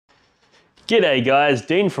G'day guys,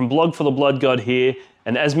 Dean from Blog for the Blood God here,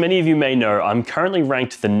 and as many of you may know, I'm currently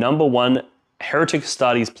ranked the #1 Heretic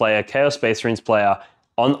Astartes player, Chaos Space Marines player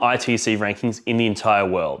on ITC rankings in the entire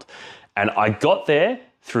world. And I got there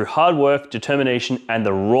through hard work, determination, and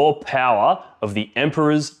the raw power of the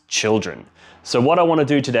Emperor's children. So what I want to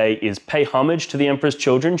do today is pay homage to the Emperor's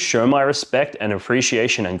children, show my respect and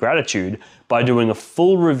appreciation and gratitude by doing a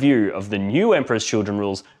full review of the new Emperor's children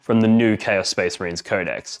rules from the new Chaos Space Marines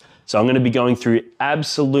Codex. So I'm going to be going through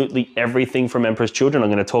absolutely everything from Emperor's children. I'm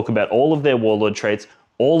going to talk about all of their Warlord traits,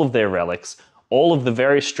 all of their relics, all of the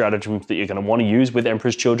various stratagems that you're going to want to use with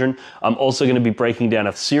Emperor's children. I'm also going to be breaking down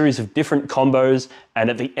a series of different combos, and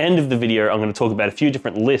at the end of the video I'm going to talk about a few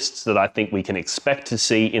different lists that I think we can expect to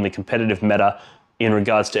see in the competitive meta in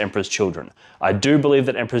regards to Emperor's children. I do believe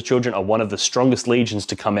that Emperor's children are one of the strongest legions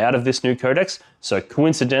to come out of this new codex, so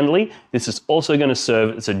coincidentally this is also going to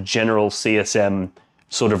serve as a general CSM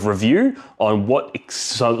sort of review on what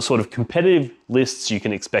sort of competitive lists you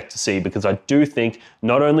can expect to see, because I do think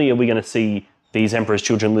not only are we going to see these Emperor's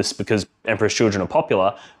Children lists because Emperor's Children are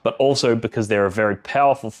popular, but also because they're a very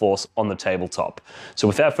powerful force on the tabletop. So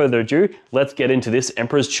without further ado, let's get into this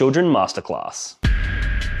Emperor's Children Masterclass.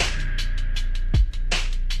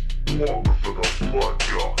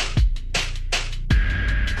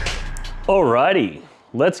 Alrighty.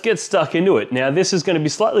 Let's get stuck into it. Now this is going to be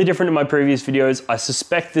slightly different to my previous videos. I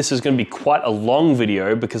suspect this is going to be quite a long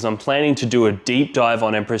video because I'm planning to do a deep dive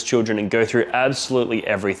on Emperor's Children and go through absolutely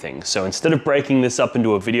everything. So instead of breaking this up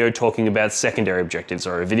into a video talking about secondary objectives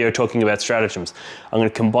or a video talking about stratagems, I'm going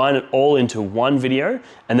to combine it all into one video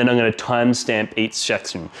and then I'm going to timestamp each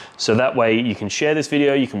section. So that way you can share this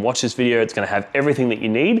video, you can watch this video, it's going to have everything that you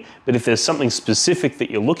need, but if there's something specific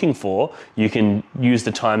that you're looking for, you can use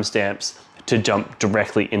the timestamps to jump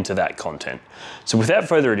directly into that content. So without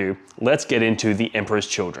further ado, let's get into the Emperor's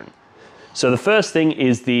Children. So the first thing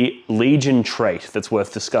is the Legion trait that's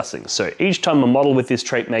worth discussing. So each time a model with this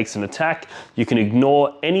trait makes an attack, you can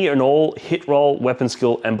ignore any and all hit roll, weapon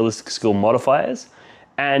skill, and ballistic skill modifiers.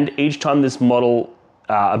 And each time this model,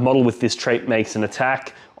 a model with this trait makes an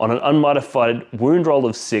attack, on an unmodified wound roll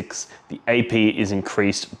of 6, the AP is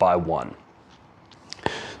increased by 1.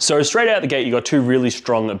 So straight out the gate, you got two really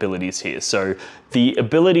strong abilities here. So the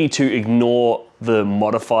ability to ignore the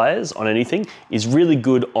modifiers on anything is really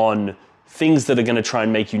good on things that are going to try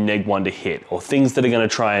and make you neg1 to hit, or things that are going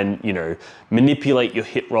to try and, you know, manipulate your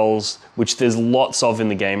hit rolls, which there's lots of in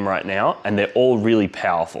the game right now, and they're all really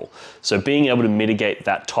powerful. So being able to mitigate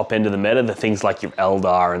that top end of the meta, the things like your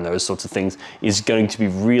Eldar and those sorts of things, is going to be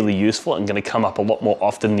really useful and going to come up a lot more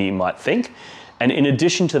often than you might think. And in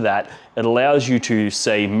addition to that, it allows you to,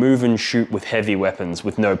 say, move and shoot with heavy weapons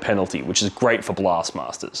with no penalty, which is great for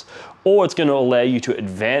Blastmasters. Or it's going to allow you to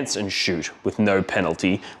advance and shoot with no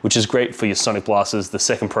penalty, which is great for your Sonic Blasters, the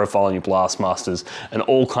second profile on your Blastmasters, and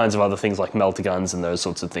all kinds of other things like melter guns and those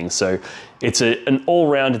sorts of things. So it's an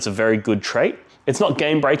all-round, it's a very good trait. It's not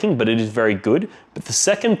game-breaking, but it is very good. But the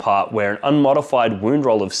second part, where an unmodified wound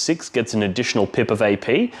roll of 6 gets an additional pip of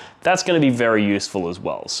AP, that's going to be very useful as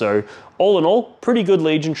well. So all in all, pretty good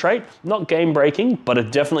Legion trait. Not game-breaking, but it's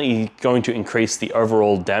definitely going to increase the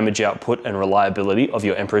overall damage output and reliability of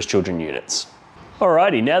your Emperor's Children units.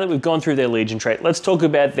 Alrighty, now that we've gone through their Legion trait, let's talk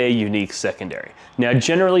about their unique secondary. Now,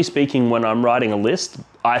 generally speaking, when I'm writing a list,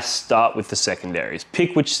 I start with the secondaries.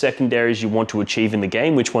 Pick which secondaries you want to achieve in the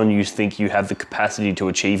game, which one you think you have the capacity to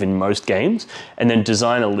achieve in most games, and then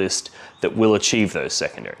design a list that will achieve those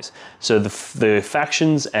secondaries. So the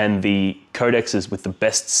factions and the codexes with the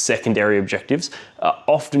best secondary objectives are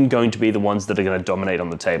often going to be the ones that are going to dominate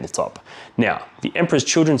on the tabletop. Now, the Emperor's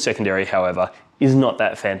Children secondary, however, is not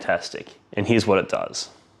that fantastic, and here's what it does.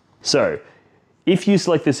 So, if you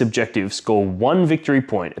select this objective, score 1 victory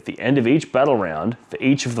point at the end of each battle round for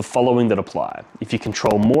each of the following that apply. If you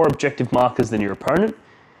control more objective markers than your opponent,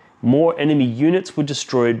 more enemy units were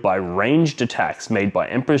destroyed by ranged attacks made by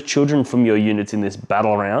Emperor's Children from your units in this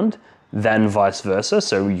battle round than vice versa.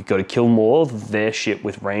 So you've got to kill more of their shit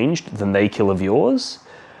with ranged than they kill of yours.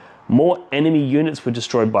 More enemy units were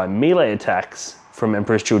destroyed by melee attacks from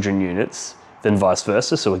Emperor's Children units than vice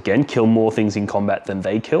versa. So again, kill more things in combat than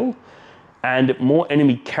they kill. And more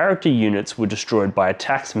enemy character units were destroyed by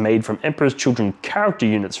attacks made from Emperor's Children character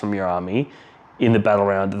units from your army in the battle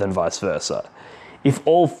round than vice versa. If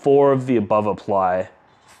all 4 of the above apply,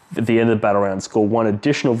 at the end of the battle round, score 1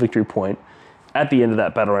 additional victory point at the end of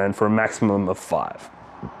that battle round for a maximum of 5.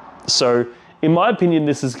 So, in my opinion,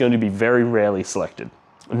 this is going to be very rarely selected.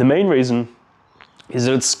 And the main reason is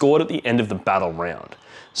that it's scored at the end of the battle round.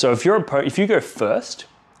 So if you go first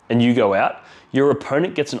and you go out, your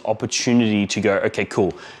opponent gets an opportunity to go, okay,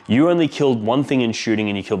 cool, you only killed one thing in shooting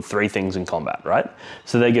and you killed 3 things in combat, right?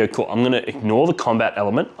 So they go, cool, I'm gonna ignore the combat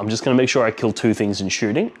element, I'm just gonna make sure I kill 2 things in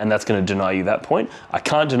shooting, and that's gonna deny you that point. I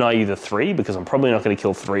can't deny you the 3 because I'm probably not gonna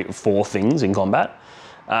kill 3 or 4 things in combat.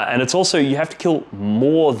 And it's also, you have to kill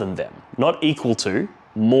more than them, not equal to,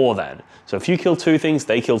 more than. So if you kill 2 things,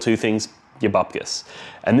 they kill 2 things, you're bupkis.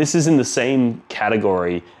 And this is in the same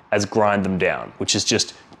category as grind them down, which is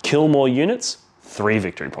just kill more units, 3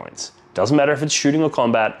 victory points. Doesn't matter if it's shooting or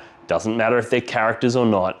combat, doesn't matter if they're characters or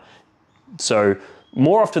not. So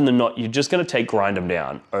more often than not, you're just gonna take grind them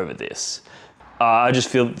down over this. I just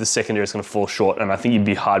feel that the secondary is gonna fall short, and I think you'd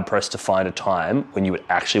be hard pressed to find a time when you would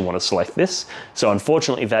actually wanna select this. So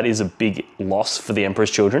unfortunately, that is a big loss for the Emperor's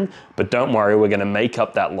Children, but don't worry, we're gonna make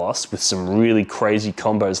up that loss with some really crazy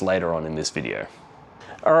combos later on in this video.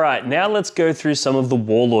 All right, now let's go through some of the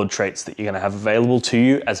Warlord traits that you're gonna have available to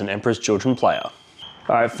you as an Emperor's Children player.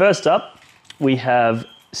 All right, first up, we have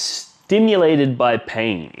Stimulated by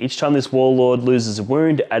Pain. Each time this Warlord loses a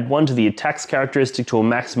wound, add 1 to the attack's characteristic to a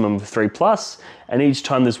maximum of 3+, and each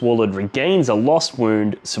time this Warlord regains a lost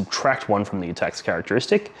wound, subtract 1 from the attack's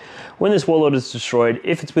characteristic. When this Warlord is destroyed,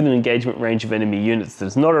 if it's within engagement range of enemy units that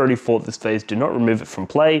has not already fought this phase, do not remove it from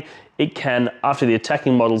play. It can, after the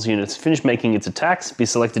attacking model's units finish making its attacks, be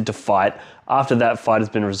selected to fight. After that fight has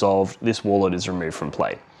been resolved, this Warlord is removed from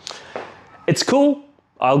play. It's cool.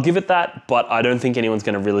 I'll give it that, but I don't think anyone's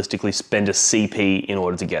going to realistically spend a CP in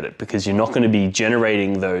order to get it, because you're not going to be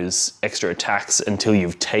generating those extra attacks until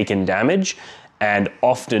you've taken damage. And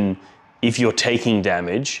often, if you're taking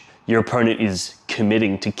damage, your opponent is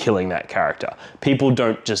committing to killing that character. People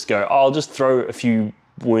don't just go, oh, I'll just throw a few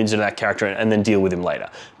wounds into that character and then deal with him later.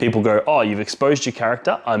 People go, oh, you've exposed your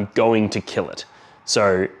character, I'm going to kill it.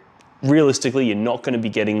 So realistically, you're not going to be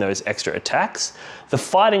getting those extra attacks. The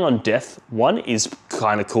fighting on death one is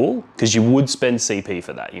kind of cool because you would spend CP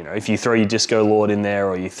for that. You know, if you throw your Disco Lord in there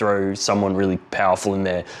or you throw someone really powerful in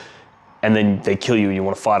there and then they kill you and you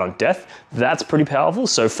want to fight on death, that's pretty powerful.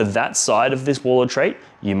 So for that side of this Warlord trait,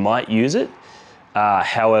 you might use it.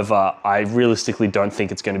 However, I realistically don't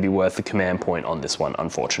think it's going to be worth the command point on this one,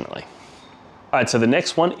 unfortunately. All right, so the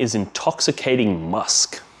next one is Intoxicating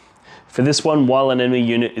Musk. For this one, while an enemy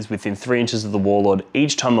unit is within 3 inches of the Warlord,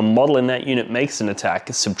 each time a model in that unit makes an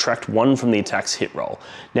attack, subtract 1 from the attack's hit roll.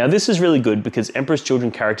 Now this is really good because Emperor's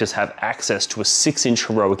Children characters have access to a 6-inch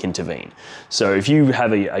heroic intervene. So if you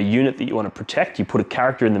have a unit that you want to protect, you put a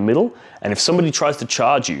character in the middle, and if somebody tries to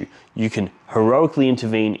charge you, you can heroically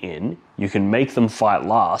intervene in, you can make them fight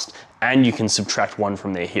last, and you can subtract 1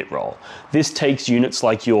 from their hit roll. This takes units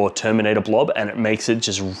like your Terminator Blob and it makes it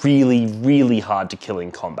just really, really hard to kill in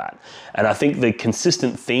combat. And I think the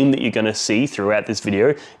consistent theme that you're gonna see throughout this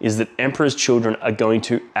video is that Emperor's Children are going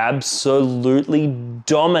to absolutely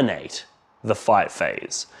dominate the fight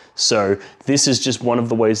phase. So this is just one of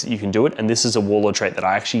the ways that you can do it, and this is a Warlord trait that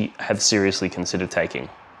I actually have seriously considered taking.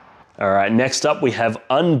 All right, next up we have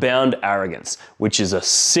Unbound Arrogance, which is a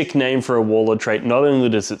sick name for a Warlord trait. Not only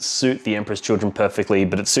does it suit the Emperor's Children perfectly,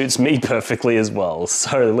 but it suits me perfectly as well.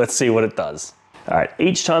 So let's see what it does. All right,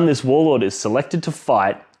 each time this Warlord is selected to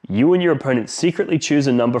fight, you and your opponent secretly choose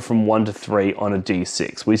a number from 1 to 3 on a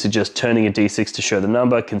d6. We suggest turning a d6 to show the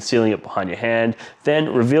number, concealing it behind your hand,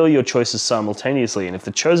 then reveal your choices simultaneously. And if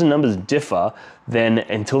the chosen numbers differ, then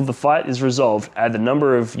until the fight is resolved, add the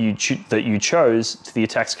number of that you chose to the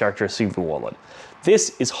attack's characteristic of the Warlord.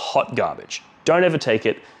 This is hot garbage. Don't ever take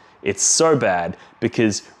it. It's so bad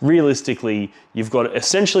because realistically, you've got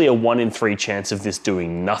essentially a 1 in 3 chance of this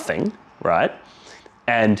doing nothing, right?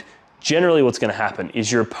 And generally what's going to happen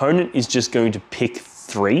is your opponent is just going to pick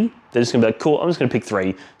 3. They're just going to be like, cool, I'm just going to pick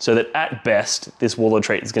 3, so that at best, this Warlord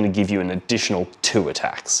trait is going to give you an additional 2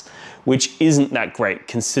 attacks, which isn't that great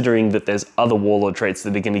considering that there's other Warlord traits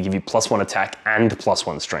that are going to give you +1 attack and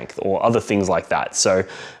 +1 strength, or other things like that. So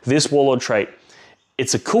this Warlord trait,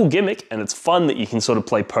 it's a cool gimmick and it's fun that you can sort of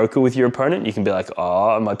play poker with your opponent. You can be like,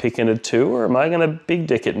 oh, am I picking a 2 or am I going to big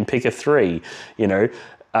dick it and pick a 3, you know?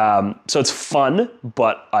 So it's fun,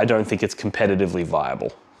 but I don't think it's competitively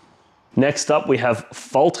viable. Next up, we have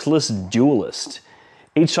Faultless Duelist.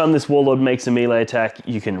 Each time this Warlord makes a melee attack,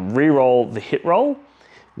 you can re-roll the hit roll.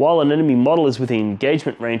 While an enemy model is within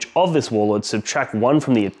engagement range of this Warlord, subtract 1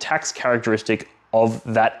 from the attack's characteristic of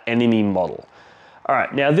that enemy model. All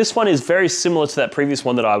right, now this one is very similar to that previous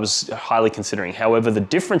one that I was highly considering. However, the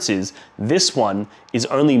difference is this one is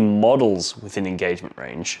only models within engagement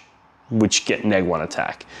range, which get -1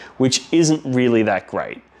 attack, which isn't really that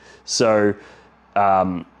great. So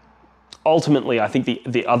ultimately, I think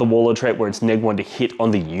the other Warlord trait where it's -1 to hit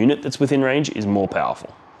on the unit that's within range is more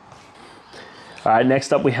powerful. All right,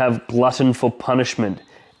 next up we have Glutton for Punishment.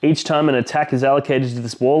 Each time an attack is allocated to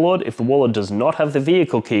this Warlord, if the Warlord does not have the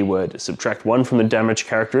vehicle keyword, subtract 1 from the damage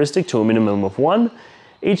characteristic to a minimum of 1.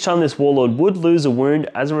 Each time this Warlord would lose a wound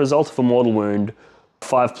as a result of a mortal wound,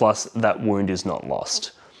 5+, that wound is not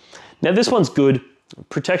lost. Now this one's good.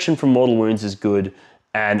 Protection from mortal wounds is good,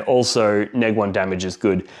 and also neg 1 damage is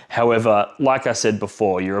good. However, like I said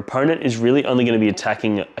before, your opponent is really only going to be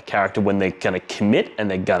attacking a character when they're going to commit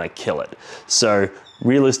and they're going to kill it. So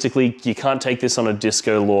realistically, you can't take this on a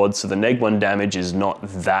Disco Lord, so the neg 1 damage is not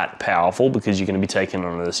that powerful because you're going to be taking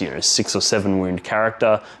on a 6 or 7 wound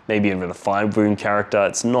character, maybe even a 5 wound character.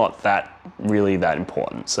 It's not really that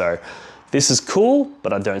important. So this is cool,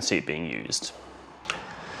 but I don't see it being used.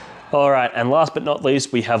 All right, and last but not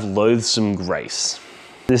least, we have Loathsome Grace.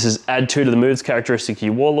 This is add 2 to the moves characteristic to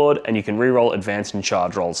your Warlord, and you can reroll advance and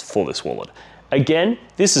charge rolls for this Warlord. Again,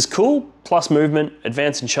 this is cool, plus movement,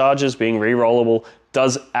 advance and charges being rerollable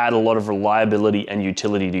does add a lot of reliability and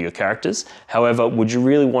utility to your characters. However, would you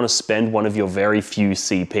really want to spend one of your very few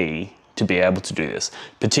CP to be able to do this?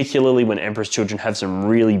 Particularly when Emperor's Children have some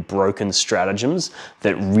really broken stratagems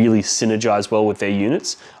that really synergize well with their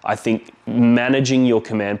units. I think managing your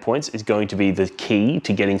command points is going to be the key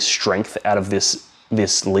to getting strength out of this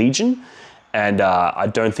Legion, and I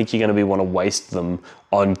don't think you're going to want to waste them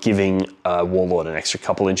on giving Warlord an extra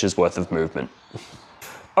couple inches worth of movement.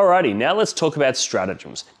 Alrighty, now let's talk about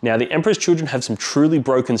stratagems. Now the Emperor's Children have some truly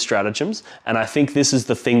broken stratagems, and I think this is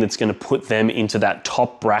the thing that's going to put them into that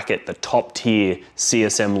top bracket, the top tier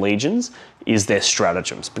CSM Legions, is their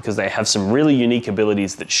stratagems, because they have some really unique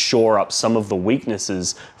abilities that shore up some of the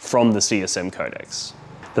weaknesses from the CSM Codex.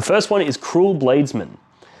 The first one is Cruel Bladesman.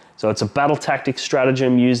 So it's a battle tactics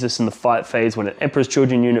stratagem. Use this in the fight phase when an Emperor's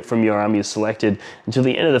Children unit from your army is selected. Until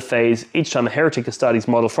the end of the phase, each time a Heretic Astartes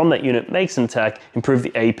model from that unit makes an attack, improve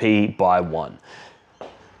the AP by 1.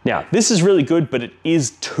 Now, this is really good, but it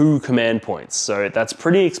is 2 command points, so that's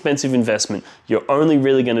pretty expensive investment. You're only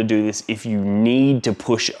really going to do this if you need to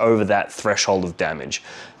push over that threshold of damage.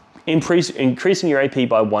 Increasing your AP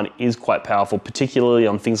by 1 is quite powerful, particularly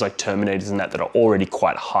on things like Terminators and that are already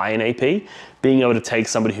quite high in AP. Being able to take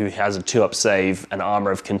somebody who has a 2-up save, an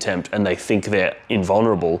Armor of Contempt, and they think they're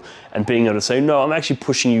invulnerable, and being able to say, no, I'm actually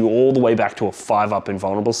pushing you all the way back to a 5-up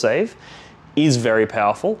invulnerable save, is very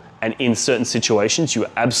powerful. And in certain situations,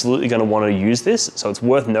 you're absolutely going to want to use this. So it's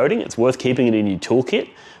worth noting, it's worth keeping it in your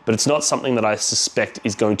toolkit, but it's not something that I suspect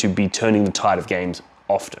is going to be turning the tide of games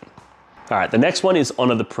often. All right, the next one is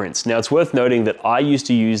Honor the Prince. Now it's worth noting that I used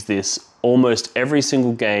to use this almost every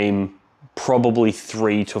single game, probably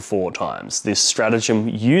 3 to 4 times. This stratagem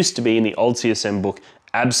used to be in the old CSM book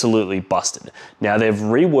absolutely busted. Now they've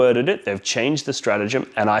reworded it, they've changed the stratagem,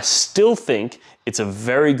 and I still think it's a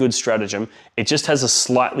very good stratagem. It just has a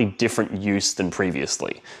slightly different use than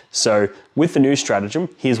previously. So with the new stratagem,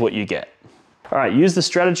 here's what you get. All right, use the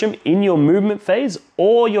stratagem in your movement phase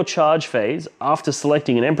or your charge phase after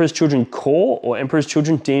selecting an Emperor's Children Core or Emperor's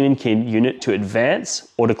Children Demonkin unit to advance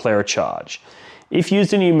or declare a charge. If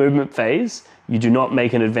used in your movement phase, you do not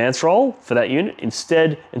make an advance roll for that unit.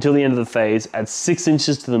 Instead, until the end of the phase, add 6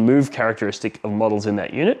 inches to the move characteristic of models in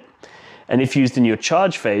that unit. And if used in your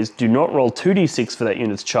charge phase, do not roll 2d6 for that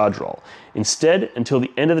unit's charge roll. Instead, until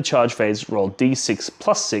the end of the charge phase, roll d6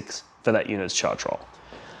 plus 6 for that unit's charge roll.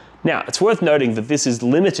 Now, it's worth noting that this is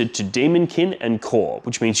limited to Demonkin and Core,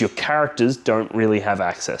 which means your characters don't really have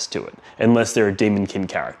access to it, unless they're a Demonkin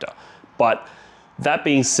character. But that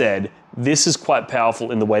being said, this is quite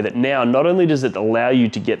powerful in the way that now, not only does it allow you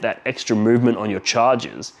to get that extra movement on your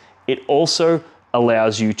charges, it also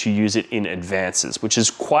allows you to use it in advances, which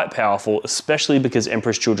is quite powerful, especially because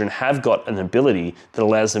Emperor's Children have got an ability that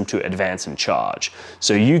allows them to advance and charge.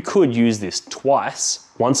 So you could use this twice,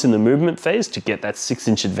 once in the movement phase to get that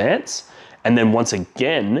 6-inch advance, and then once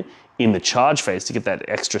again in the charge phase to get that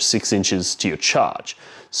extra 6 inches to your charge.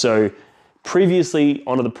 So previously,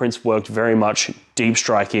 Honor the Prince worked very much deep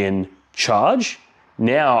strike in, charge.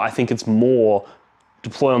 Now I think it's more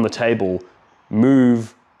deploy on the table,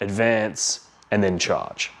 move, advance, and then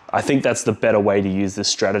charge. I think that's the better way to use this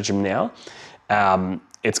stratagem now.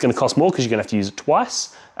 It's going to cost more because you're going to have to use it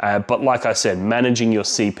twice, but like I said, managing your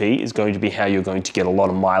CP is going to be how you're going to get a lot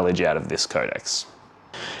of mileage out of this codex.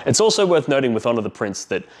 It's also worth noting with Honor the Prince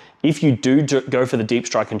that if you do go for the deep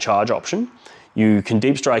strike and charge option, you can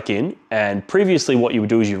deep strike in, and previously what you would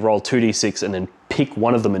do is you roll 2d6 and then pick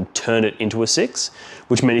one of them and turn it into a 6,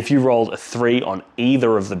 which meant if you rolled a 3 on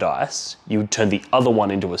either of the dice, you would turn the other one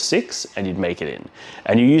into a 6 and you'd make it in.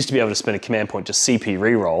 And you used to be able to spend a command point to CP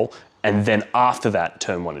reroll, and then after that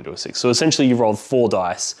turn one into a 6. So essentially you rolled 4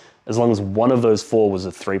 dice. As long as one of those 4 was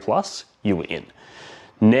a 3+, you were in.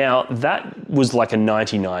 Now, that was like a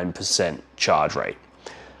 99% charge rate.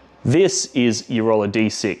 This is you roll a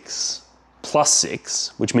d6 plus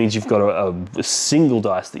 6, which means you've got a single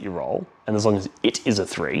dice that you roll, and as long as it is a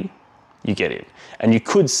 3, you get in. And you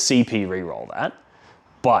could CP re-roll that,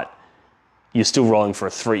 but you're still rolling for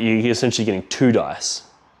a 3. You're essentially getting 2 dice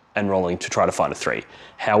and rolling to try to find a 3.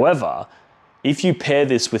 However, if you pair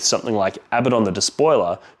this with something like Abaddon The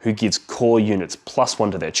Despoiler, who gives core units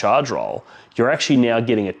 +1 to their charge roll, you're actually now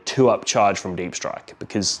getting a 2-up charge from Deep Strike,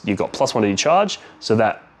 because you've got +1 to your charge, so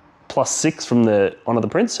that +6 from the Honor the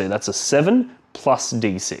Prince, so that's a 7 plus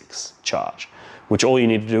D6 charge, which all you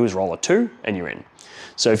need to do is roll a 2 and you're in.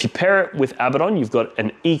 So if you pair it with Abaddon, you've got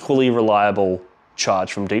an equally reliable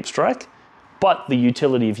charge from Deep Strike, but the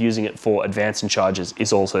utility of using it for advance and charges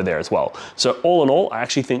is also there as well. So all in all, I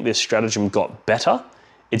actually think this stratagem got better.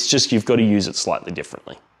 It's just you've got to use it slightly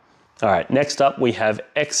differently. All right, next up we have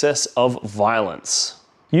Excess of Violence.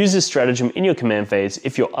 Use this stratagem in your command phase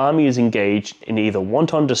if your army is engaged in either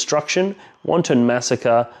wanton destruction, wanton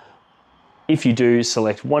massacre. If you do,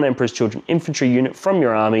 select one Emperor's Children infantry unit from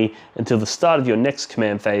your army until the start of your next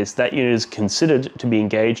command phase. That unit is considered to be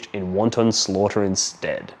engaged in wanton slaughter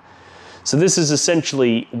instead. So this is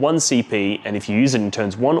essentially 1 CP, and if you use it in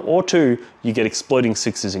turns 1 or 2, you get exploding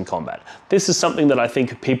 6s in combat. This is something that I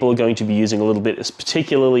think people are going to be using a little bit,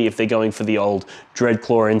 particularly if they're going for the old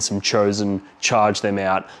Dreadclaw in some Chosen, charge them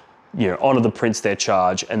out, you know, honor the Prince their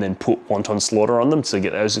charge, and then put Wanton Slaughter on them to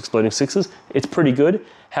get those exploding 6s. It's pretty good.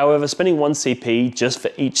 However, spending 1 CP just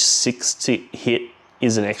for each 6 to hit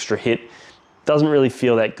is an extra hit. Doesn't really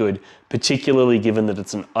feel that good, particularly given that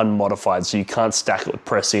it's an unmodified, so you can't stack it with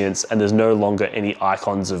prescience, and there's no longer any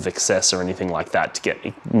icons of excess or anything like that to get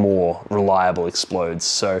more reliable explodes.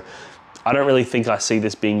 So I don't really think I see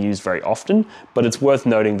this being used very often, but it's worth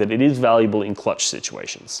noting that it is valuable in clutch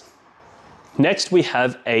situations. Next, we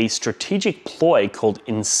have a strategic ploy called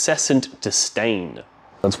Incessant Disdain.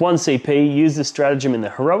 That's 1 CP. Use this stratagem in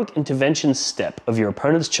the heroic intervention step of your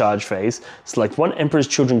opponent's charge phase. Select one Emperor's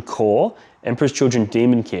Children core, Emperor's Children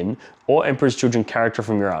Demonkin, or Emperor's Children character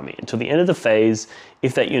from your army. Until the end of the phase,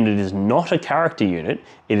 if that unit is not a character unit,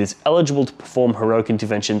 it is eligible to perform heroic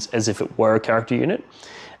interventions as if it were a character unit.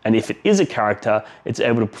 And if it is a character, it's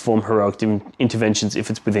able to perform heroic interventions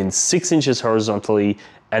if it's within 6 inches horizontally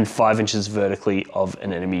and 5 inches vertically of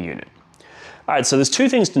an enemy unit. All right, so there's 2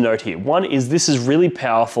 things to note here. One is this is really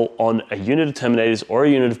powerful on a unit of Terminators or a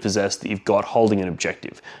unit of Possessed that you've got holding an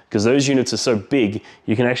objective, because those units are so big,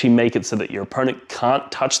 you can actually make it so that your opponent can't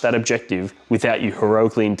touch that objective without you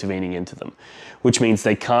heroically intervening into them, which means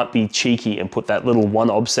they can't be cheeky and put that little 1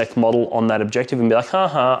 obsec model on that objective and be like,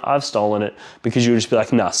 haha, I've stolen it, because you would just be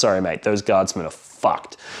like, nah, sorry mate, those guardsmen are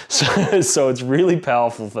fucked. So it's really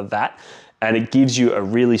powerful for that. And it gives you a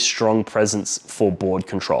really strong presence for board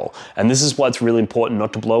control. And this is why it's really important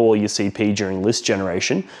not to blow all your CP during list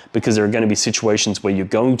generation, because there are going to be situations where you're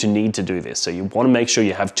going to need to do this. So you want to make sure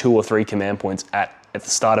you have 2 or 3 command points at the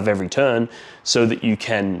start of every turn so that you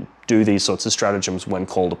can do these sorts of stratagems when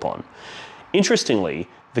called upon. Interestingly,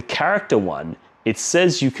 the character one, it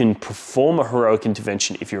says you can perform a heroic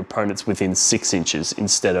intervention if your opponent's within 6 inches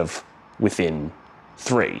instead of within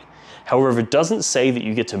 3. However, it doesn't say that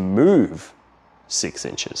you get to move 6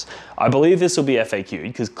 inches. I believe this will be FAQ'd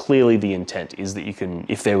because clearly the intent is that you can,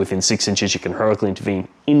 if they're within 6 inches, you can heroically intervene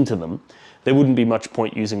into them. There wouldn't be much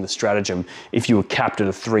point using the stratagem if you were capped at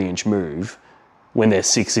a 3-inch move when they're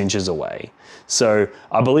 6 inches away. So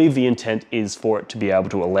I believe the intent is for it to be able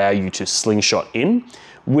to allow you to slingshot in,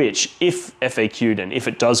 which, if FAQ'd and if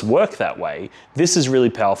it does work that way, this is really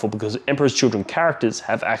powerful because Emperor's Children characters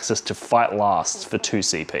have access to fight lasts for 2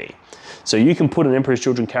 CP. So you can put an Emperor's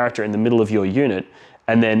Children character in the middle of your unit,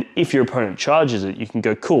 and then if your opponent charges it, you can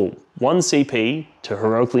go, cool, 1 CP to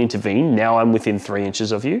heroically intervene, now I'm within 3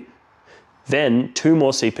 inches of you. Then 2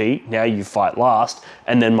 more CP, now you fight last,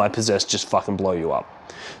 and then my Possessed just fucking blow you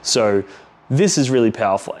up. So this is really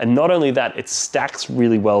powerful, and not only that, it stacks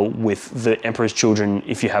really well with the Emperor's Children.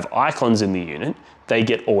 If you have icons in the unit, they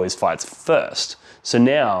get always fights first. So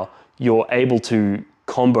now you're able to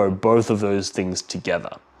combo both of those things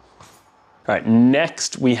together. All right,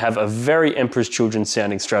 next we have a very Emperor's Children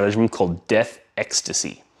sounding stratagem called Death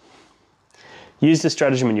Ecstasy. Use this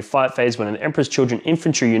stratagem in your fight phase when an Emperor's Children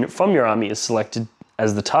infantry unit from your army is selected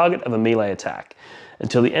as the target of a melee attack.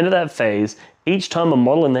 Until the end of that phase, each time a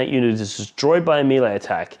model in that unit is destroyed by a melee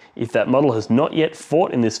attack, if that model has not yet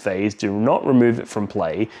fought in this phase, do not remove it from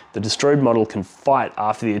play. The destroyed model can fight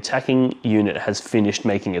after the attacking unit has finished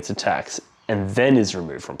making its attacks and then is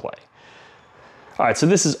removed from play. All right, so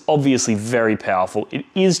this is obviously very powerful. It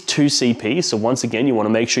is 2 CP, so once again, you want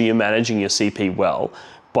to make sure you're managing your CP well,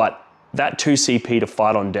 but that 2 CP to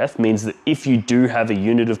fight on death means that if you do have a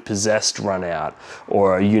unit of possessed run out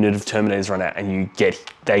or a unit of terminators run out and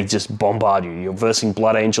they just bombard you, you're versing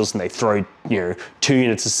Blood Angels and they throw 2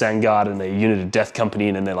 units of Sangard and a unit of Death Company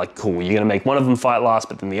in, and they're like, cool, you're gonna make one of them fight last,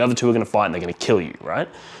 but then the other 2 are gonna fight and they're gonna kill you, right?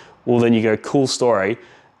 Well, then you go, cool story,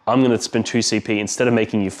 I'm gonna spend 2 CP, instead of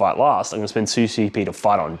making you fight last, I'm gonna spend 2 CP to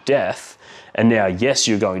fight on death, and now, yes,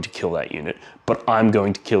 you're going to kill that unit, but I'm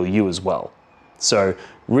going to kill you as well. So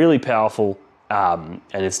really powerful, and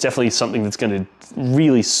it's definitely something that's going to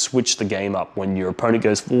really switch the game up when your opponent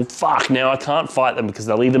goes, well, fuck, now I can't fight them because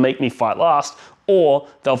they'll either make me fight last or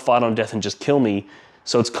they'll fight on death and just kill me.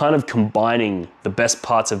 So it's kind of combining the best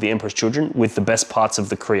parts of the Emperor's Children with the best parts of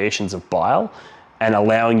the creations of Bile and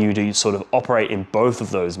allowing you to sort of operate in both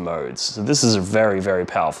of those modes. So this is a very, very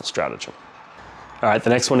powerful stratagem. All right,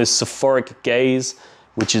 the next one is Sephoric Gaze,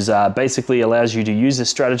 which is basically allows you to use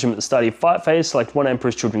this stratagem at the start of your fight phase, select one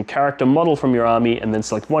Emperor's Children character model from your army, and then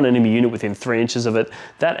select one enemy unit within 3 inches of it.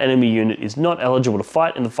 That enemy unit is not eligible to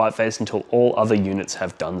fight in the fight phase until all other units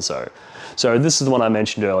have done so. So this is the one I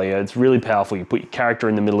mentioned earlier. It's really powerful. You put your character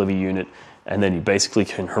in the middle of a unit, and then you basically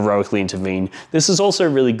can heroically intervene. This is also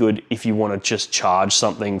really good if you want to just charge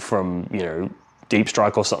something from, Deep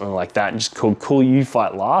Strike or something like that, and just cool, you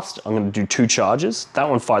fight last. I'm going to do 2 charges. That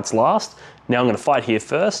one fights last. Now I'm going to fight here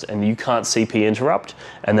first, and you can't CP interrupt,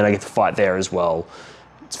 and then I get to fight there as well.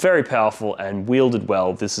 It's very powerful, and wielded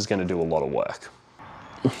well, this is going to do a lot of work.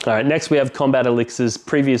 All right, next we have Combat Elixirs.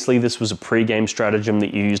 Previously, this was a pre-game stratagem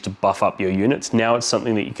that you used to buff up your units. Now it's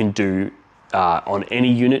something that you can do on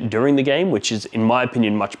any unit during the game, which is, in my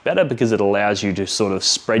opinion, much better because it allows you to sort of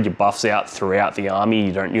spread your buffs out throughout the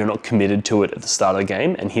army. You're not committed to it at the start of the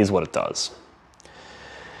game, and here's what it does.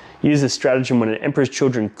 Use this stratagem when an Emperor's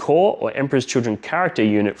Children core or Emperor's Children character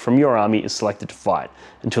unit from your army is selected to fight.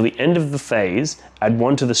 Until the end of the phase, add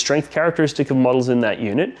 1 to the strength characteristic of models in that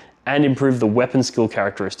unit and improve the weapon skill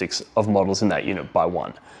characteristics of models in that unit by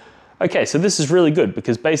 1. Okay, so this is really good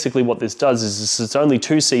because basically what this does is it's only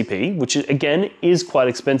 2 CP, which again is quite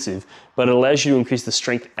expensive, but it allows you to increase the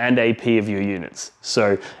strength and AP of your units.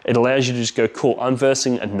 So it allows you to just go, cool, I'm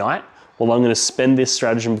versing a knight. Well, I'm going to spend this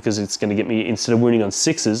stratagem because it's going to get me, instead of winning on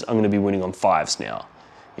 6s, I'm going to be winning on 5s now.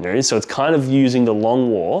 So it's kind of using the Long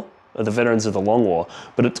War, or the Veterans of the Long War,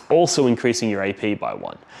 but it's also increasing your AP by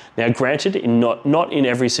 1. Now, granted, not in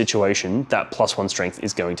every situation, that +1 strength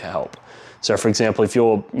is going to help. So, for example, if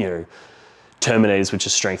you're, Terminators, which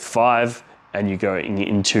is strength 5, and you're going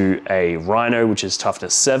into a Rhino, which is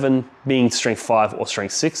toughness 7, being strength 5 or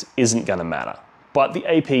strength 6 isn't going to matter. But the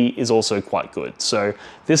AP is also quite good. So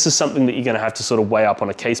this is something that you're going to have to sort of weigh up on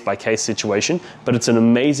a case-by-case situation, but it's an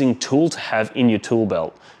amazing tool to have in your tool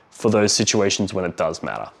belt for those situations when it does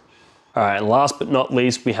matter. All right, and last but not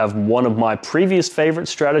least, we have one of my previous favorite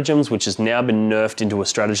stratagems, which has now been nerfed into a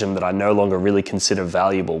stratagem that I no longer really consider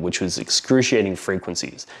valuable, which was Excruciating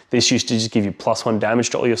Frequencies. This used to just give you +1 damage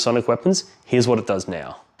to all your sonic weapons. Here's what it does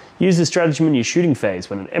now. Use this stratagem in your shooting phase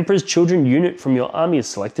when an Emperor's Children unit from your army is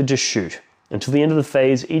selected to shoot. Until the end of the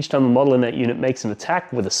phase, each time a model in that unit makes an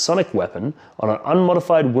attack with a sonic weapon, on an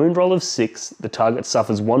unmodified wound roll of 6, the target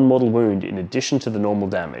suffers 1 mortal wound in addition to the normal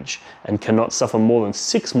damage, and cannot suffer more than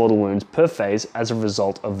 6 mortal wounds per phase as a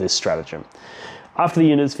result of this stratagem. After the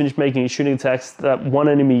unit has finished making its shooting attacks, that one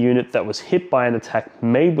enemy unit that was hit by an attack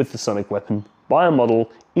made with the sonic weapon by a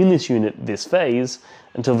model in this unit this phase,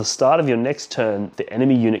 until the start of your next turn, the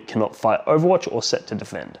enemy unit cannot fight Overwatch or set to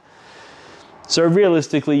defend. So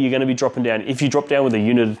realistically, you're going to be dropping down. If you drop down with a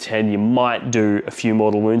unit of 10, you might do a few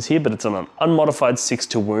mortal wounds here, but it's on an unmodified 6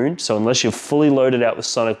 to wound. So unless you're fully loaded out with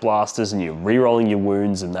sonic blasters and you're re-rolling your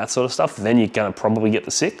wounds and that sort of stuff, then you're going to probably get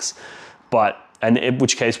the 6. And in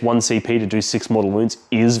which case 1 CP to do 6 mortal wounds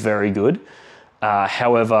is very good.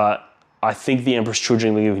 However, I think the Emperor's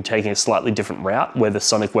Children are going to be taking a slightly different route where the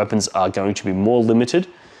sonic weapons are going to be more limited.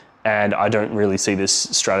 And I don't really see this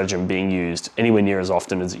stratagem being used anywhere near as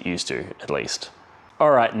often as it used to, at least.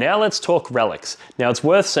 All right, now let's talk relics. Now it's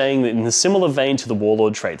worth saying that in a similar vein to the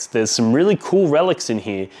Warlord traits, there's some really cool relics in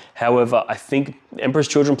here. However, I think Emperor's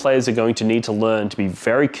Children players are going to need to learn to be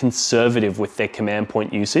very conservative with their command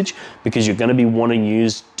point usage, because you're going to be wanting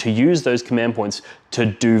to use those command points to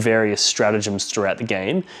do various stratagems throughout the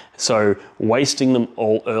game. So wasting them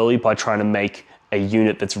all early by trying to make a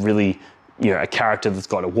unit that's really, a character that's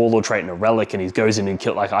got a Warlord trait and a relic and he goes in and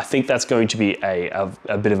kills, I think that's going to be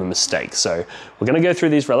a bit of a mistake. So we're going to go through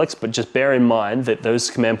these relics, but just bear in mind that those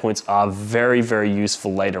command points are very, very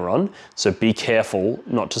useful later on. So be careful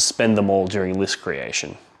not to spend them all during list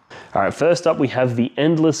creation. All right, first up we have the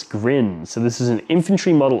Endless Grin. So this is an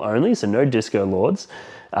infantry model only, so no Disco Lords.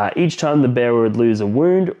 Each time the bearer would lose a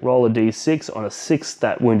wound, roll a d6. On a 6,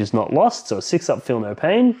 that wound is not lost, so a 6 up, feel no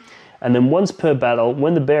pain. And then once per battle,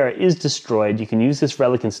 when the bearer is destroyed, you can use this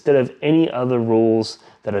relic instead of any other rules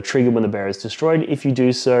that are triggered when the bearer is destroyed. If you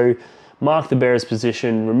do so, mark the bearer's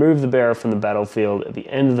position, remove the bearer from the battlefield. At the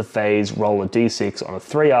end of the phase, roll a d6. On a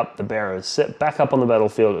 3 up, the bearer is set back up on the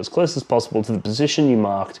battlefield as close as possible to the position you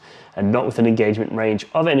marked and not within engagement range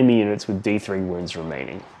of enemy units with d3 wounds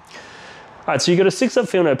remaining. All right, so you got a 6 up,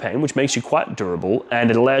 feel no pain, which makes you quite durable, and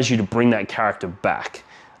it allows you to bring that character back.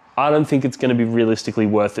 I don't think it's going to be realistically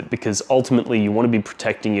worth it because ultimately you want to be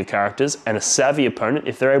protecting your characters, and a savvy opponent,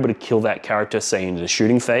 if they're able to kill that character, say in the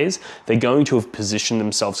shooting phase, they're going to have positioned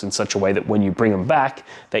themselves in such a way that when you bring them back,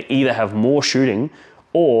 they either have more shooting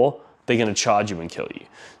or they're going to charge you and kill you.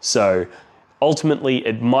 So ultimately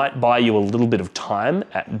it might buy you a little bit of time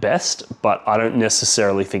at best, but I don't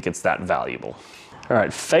necessarily think it's that valuable. All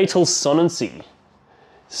right, Fatal Sonancy.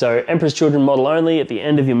 So Emperor's Children model only, at the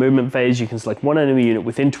end of your movement phase, you can select one enemy unit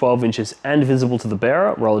within 12 inches and visible to the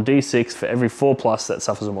bearer, roll a d6 for every 4+ that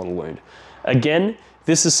suffers a mortal wound. Again,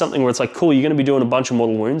 this is something where it's like, cool, you're gonna be doing a bunch of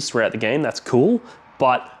mortal wounds throughout the game, that's cool,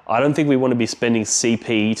 but I don't think we wanna be spending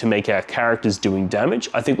CP to make our characters doing damage.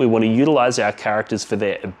 I think we wanna utilize our characters for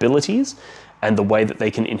their abilities and the way that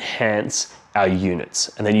they can enhance our units,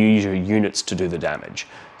 and then you use your units to do the damage.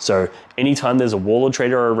 So anytime there's a Warlord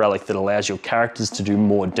trait or a relic that allows your characters to do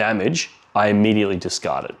more damage, I immediately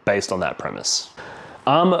discard it based on that premise.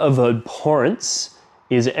 Armor of Abhorrence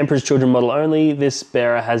is an Emperor's Children model only. This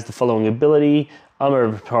bearer has the following ability: Armor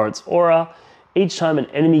of Abhorrence Aura. Each time an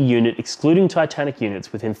enemy unit, excluding Titanic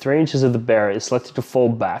units, within 3 inches of the bearer is selected to fall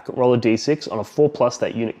back, roll a d6. On a 4+,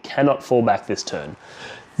 that unit cannot fall back this turn.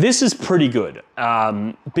 This is pretty good.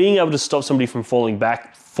 Being able to stop somebody from falling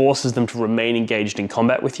back forces them to remain engaged in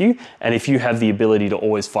combat with you, and if you have the ability to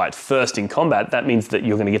always fight first in combat, that means that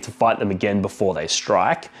you're going to get to fight them again before they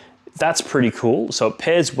strike. That's pretty cool, so it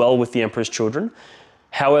pairs well with the Emperor's Children.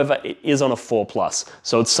 However, it is on a 4+,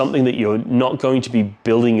 so it's something that you're not going to be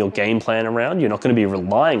building your game plan around. You're not going to be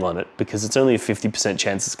relying on it because it's only a 50%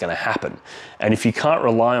 chance it's going to happen. And if you can't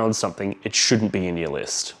rely on something, it shouldn't be in your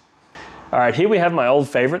list. All right, here we have my old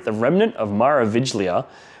favorite, the Remnant of Mara Vigilia,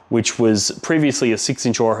 which was previously a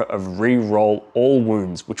 6-inch aura of re-roll all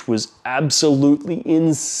wounds, which was absolutely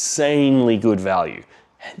insanely good value.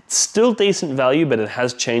 It's still decent value, but it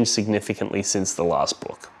has changed significantly since the last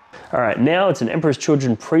book. All right, now it's an Emperor's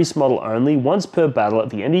Children priest model only. Once per battle, at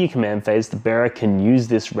the end of your command phase, the bearer can use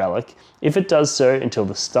this relic. If it does so until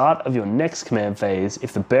the start of your next command phase,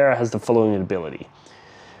 if the bearer has the following ability,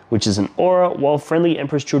 which is an aura: while friendly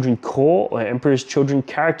Emperor's Children core or Emperor's Children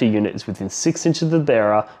character unit is within 6 inches of the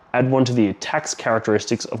bearer, add 1 to the attacks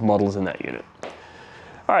characteristics of models in that unit.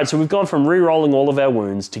 All right, so we've gone from re-rolling all of our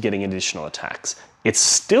wounds to getting additional attacks. It's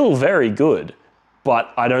still very good,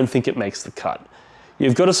 but I don't think it makes the cut.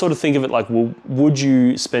 You've got to sort of think of it like, well, would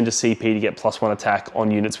you spend a CP to get +1 attack on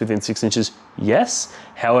units within 6 inches? Yes.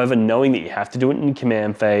 However, knowing that you have to do it in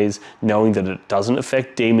command phase, knowing that it doesn't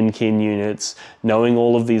affect Demonkin units, knowing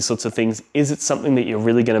all of these sorts of things, is it something that you're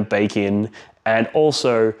really going to bake in? And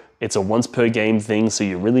also, it's a once per game thing, so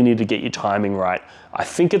you really need to get your timing right. I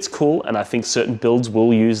think it's cool, and I think certain builds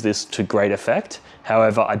will use this to great effect.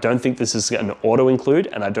 However, I don't think this is an auto include,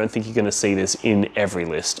 and I don't think you're going to see this in every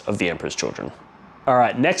list of the Emperor's Children. All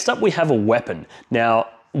right, next up we have a weapon. Now,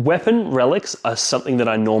 weapon relics are something that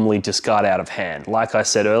I normally discard out of hand. Like I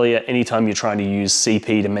said earlier, anytime you're trying to use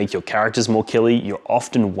CP to make your characters more killy, you're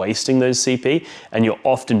often wasting those CP, and you're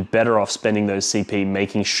often better off spending those CP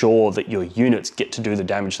making sure that your units get to do the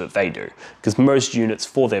damage that they do. Because most units,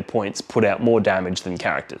 for their points, put out more damage than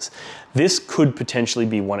characters. This could potentially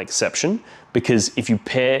be one exception, because if you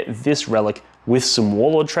pair this relic with some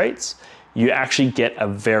Warlord traits, you actually get a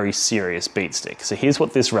very serious beat stick. So here's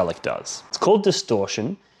what this relic does. It's called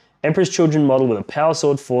Distortion. Emperor's Children model with a Power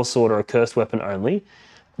Sword, Force Sword, or a Cursed Weapon only.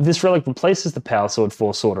 This relic replaces the Power Sword,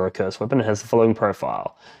 Force Sword, or a Cursed Weapon and has the following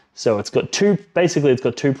profile. So it's got two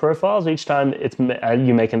profiles. Each time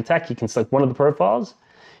you make an attack, you can select one of the profiles.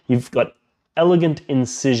 You've got Elegant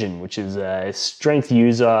Incision, which is a strength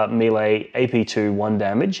user, melee, AP2, 1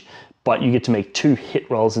 damage, but you get to make 2 hit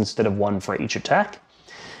rolls instead of 1 for each attack.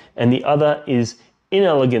 And the other is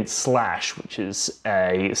Inelegant Slash, which is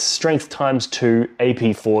a strength ×2,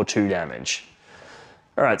 AP4, 2 damage.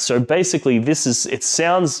 All right, so basically it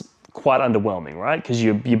sounds quite underwhelming, right? Because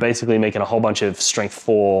you're basically making a whole bunch of strength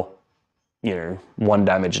 4, 1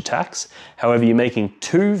 damage attacks. However, you're making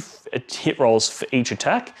 2 hit rolls for each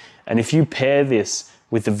attack, and if you pair this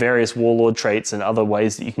with the various Warlord traits and other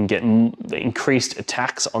ways that you can get increased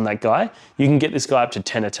attacks on that guy, you can get this guy up to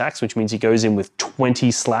 10 attacks, which means he goes in with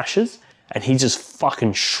 20 slashes and he just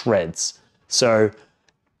fucking shreds. So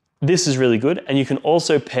this is really good. And you can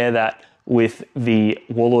also pair that with the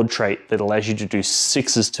Warlord trait that allows you to do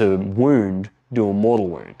 6s to wound, do a mortal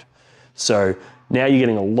wound. So now you're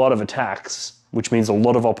getting a lot of attacks, which means a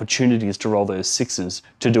lot of opportunities to roll those 6s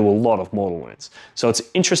to do a lot of mortal wounds. So it's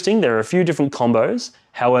interesting. There are a few different combos.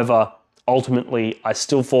 However, ultimately, I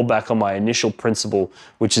still fall back on my initial principle,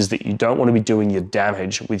 which is that you don't want to be doing your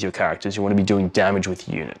damage with your characters. You want to be doing damage with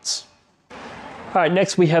units. All right,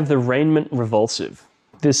 next we have the Raiment Revulsive.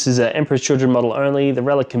 This is an Emperor's Children model only. The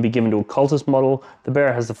relic can be given to a cultist model. The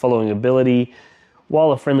bearer has the following ability.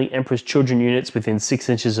 While a friendly Emperor's Children unit's within 6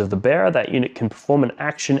 inches of the bearer, that unit can perform an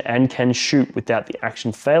action and can shoot without the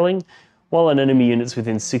action failing. While an enemy unit's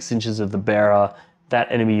within 6 inches of the bearer,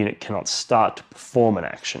 that enemy unit cannot start to perform an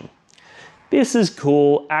action. This is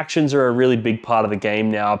cool. Actions are a really big part of the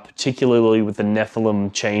game now, particularly with the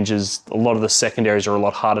Nephilim changes. A lot of the secondaries are a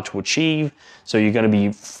lot harder to achieve, so you're going to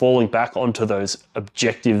be falling back onto those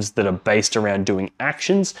objectives that are based around doing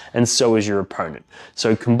actions, and so is your opponent.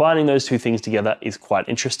 So combining those two things together is quite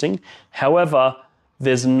interesting. However,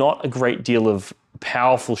 there's not a great deal of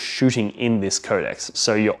powerful shooting in this codex.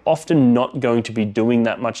 So you're often not going to be doing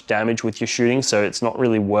that much damage with your shooting, so it's not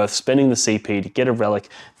really worth spending the CP to get a relic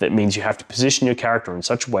that means you have to position your character in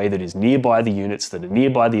such a way that is nearby the units, that are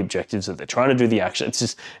nearby the objectives, that they're trying to do the action.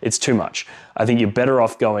 It's too much. I think you're better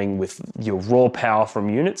off going with your raw power from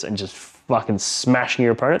units and just fucking smashing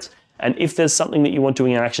your opponents. And if there's something that you want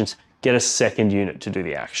doing in actions, get a second unit to do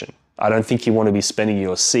the action. I don't think you want to be spending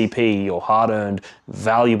your CP, your hard-earned,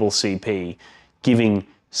 valuable CP, giving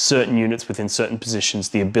certain units within certain positions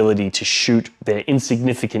the ability to shoot their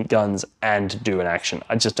insignificant guns and do an action.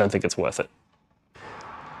 I just don't think it's worth it.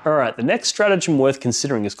 All right, the next stratagem worth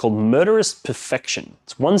considering is called Murderous Perfection.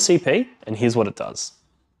 It's 1 CP, and here's what it does.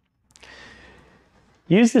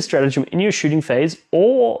 Use this stratagem in your shooting phase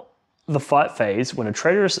or the fight phase when a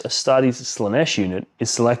traitorous Astartes Slaanesh unit is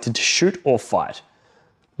selected to shoot or fight.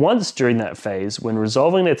 Once during that phase, when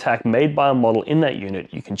resolving the attack made by a model in that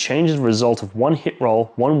unit, you can change the result of 1 hit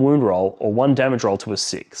roll, 1 wound roll, or 1 damage roll to a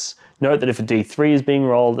 6. Note that if a D3 is being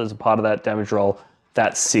rolled as a part of that damage roll,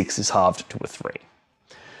 that 6 is halved to a 3.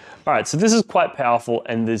 All right, so this is quite powerful,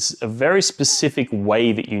 and there's a very specific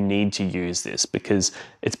way that you need to use this, because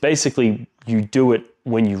it's basically you do it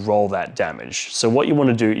when you roll that damage. So what you want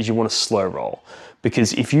to do is you want to slow roll,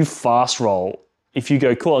 because if you fast roll, if you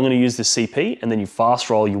go, cool, I'm going to use this CP, and then you fast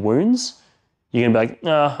roll your wounds, you're going to be like,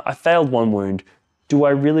 nah, I failed 1 wound. Do I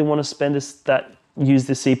really want to spend use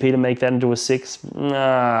the CP to make that into a 6?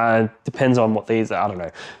 Nah, depends on what these are, I don't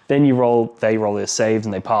know. Then they roll their saves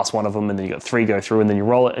and they pass one of them, and then you got 3 go through, and then you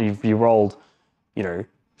roll it, and if you rolled, 3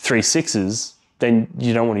 6s, then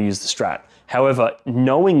you don't want to use the strat. However,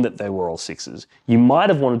 knowing that they were all 6s, you might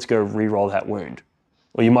have wanted to go re-roll that wound.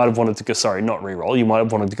 Or you might have wanted to go, sorry, not re-roll, you might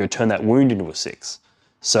have wanted to go turn that wound into a 6.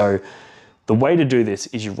 So the way to do this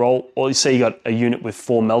is you roll, or you say you got a unit with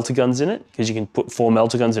 4 melter guns in it, because you can put 4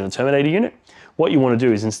 melter guns in a Terminator unit. What you want to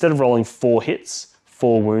do is, instead of rolling 4 hits,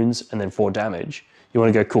 4 wounds, and then 4 damage, you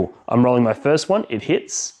want to go, cool, I'm rolling my first one, it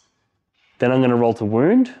hits, then I'm going to roll to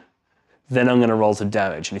wound, then I'm going to roll to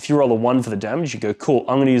damage. And if you roll a 1 for the damage, you go, cool,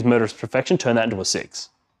 I'm going to use Murderous Perfection, turn that into a 6.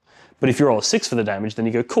 But if you roll a 6 for the damage, then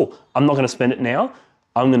you go, cool, I'm not going to spend it now,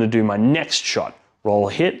 I'm going to do my next shot. Roll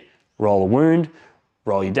a hit, roll a wound,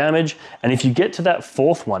 roll your damage, and if you get to that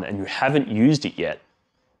 4th one and you haven't used it yet,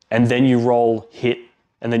 and then you roll hit,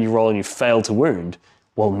 and then you roll and you fail to wound,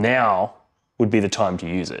 well, now would be the time to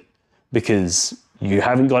use it, because you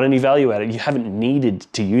haven't got any value out of it. You haven't needed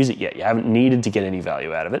to use it yet. You haven't needed to get any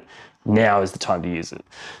value out of it. Now is the time to use it.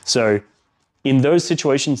 So in those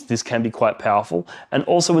situations, this can be quite powerful. And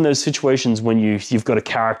also in those situations when you've got a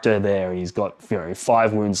character there and he's got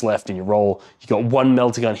 5 wounds left, and you got 1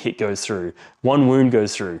 melter gun hit goes through, 1 wound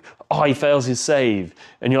goes through, oh, he fails his save.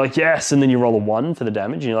 And you're like, yes, and then you roll a 1 for the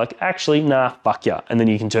damage, and you're like, actually, nah, fuck ya. And then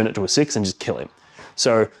you can turn it to a 6 and just kill him.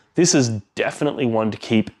 So this is definitely one to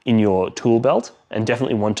keep in your tool belt, and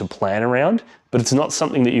definitely one to plan around, but it's not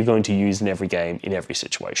something that you're going to use in every game, in every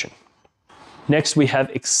situation. Next, we have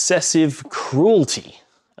Excessive Cruelty.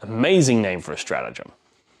 Amazing name for a stratagem.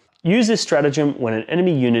 Use this stratagem when an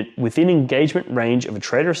enemy unit within engagement range of a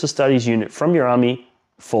traitorous Astartes unit from your army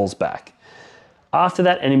falls back. After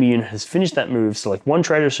that enemy unit has finished that move, select 1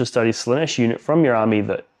 traitorous Astartes Slaanesh unit from your army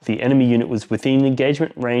that the enemy unit was within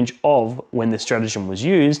engagement range of when this stratagem was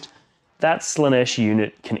used. That Slaanesh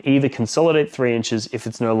unit can either consolidate 3 inches if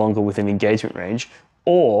it's no longer within engagement range,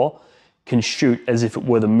 or can shoot as if it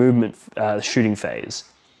were the movement shooting phase.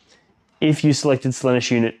 If you selected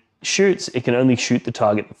Slaanesh unit shoots, it can only shoot the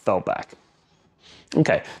target that fell back.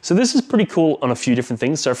 Okay, so this is pretty cool on a few different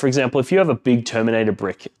things. So for example, if you have a big Terminator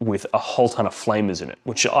brick with a whole ton of flamers in it,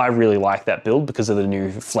 which I really like that build because of the new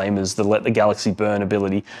flamers, the Let the Galaxy Burn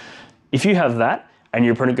ability. If you have that and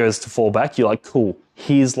your opponent goes to fall back, you're like, cool,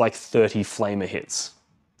 here's like 30 flamer hits.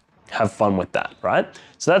 Have fun with that, right?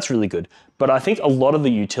 So that's really good. But I think a lot of the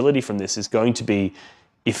utility from this is going to be,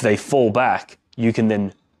 if they fall back, you can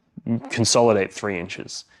then consolidate 3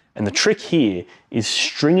 inches. And the trick here is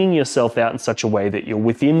stringing yourself out in such a way that you're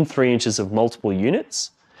within 3 inches of multiple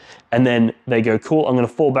units, and then they go, cool, I'm going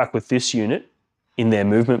to fall back with this unit in their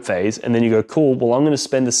movement phase, and then you go, cool, well, I'm going to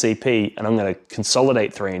spend the CP and I'm going to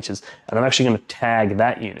consolidate 3 inches, and I'm actually going to tag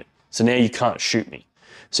that unit. So now you can't shoot me.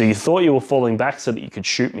 So you thought you were falling back so that you could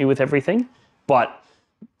shoot me with everything, but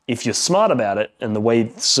if you're smart about it and the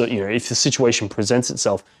way, so, you know, if the situation presents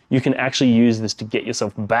itself, you can actually use this to get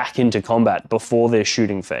yourself back into combat before their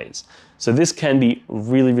shooting phase. So this can be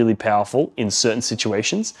really, really powerful in certain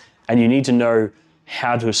situations, and you need to know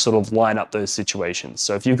how to sort of line up those situations.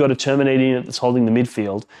 So if you've got a Terminator unit that's holding the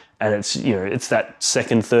midfield and it's, you know, it's that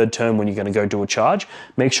second, third turn when you're going to go do a charge,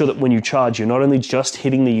 make sure that when you charge, you're not only just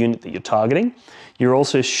hitting the unit that you're targeting, you're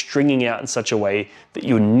also stringing out in such a way that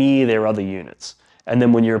you're near their other units. And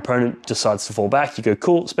then when your opponent decides to fall back, you go,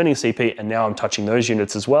 cool, spending a CP, and now I'm touching those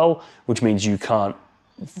units as well, which means you can't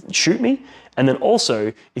shoot me. And then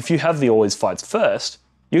also, if you have the always fights first,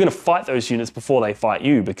 you're going to fight those units before they fight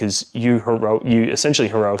you because you essentially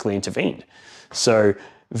heroically intervened. So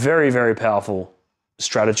very, very powerful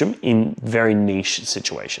stratagem in very niche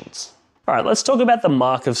situations. All right, let's talk about the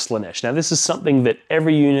Mark of Slaanesh. Now, this is something that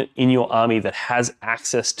every unit in your army that has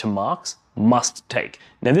access to marks must take.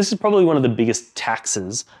 Now, this is probably one of the biggest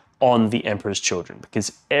taxes on the Emperor's Children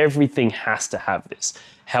because everything has to have this.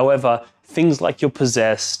 However, things like your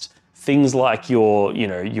possessed, things like your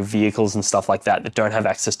vehicles and stuff like that that don't have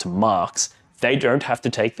access to marks, they don't have to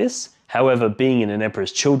take this. However, being in an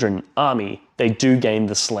Emperor's Children army, they do gain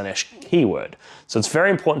the Slaanesh keyword. So it's very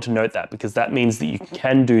important to note that because that means that you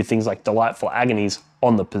can do things like Delightful Agonies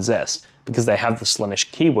on the possessed because they have the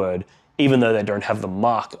Slaanesh keyword, even though they don't have the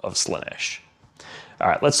Mark of Slaanesh. All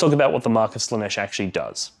right, let's talk about what the Mark of Slaanesh actually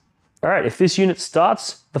does. All right, if this unit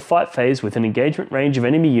starts the fight phase with an engagement range of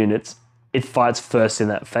enemy units, it fights first in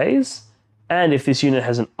that phase. And if this unit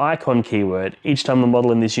has an icon keyword, each time a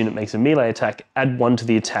model in this unit makes a melee attack, add 1 to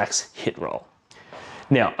the attack's hit roll.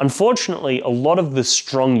 Now, unfortunately, a lot of the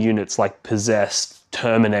strong units like Possessed,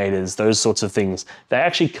 Terminators, those sorts of things, they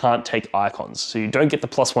actually can't take icons. So you don't get the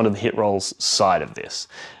 +1 to the hit rolls side of this.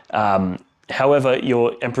 However,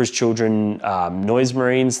 your Emperor's Children, Noise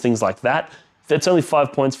Marines, things like that, that's only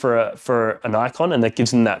 5 points for an icon, and that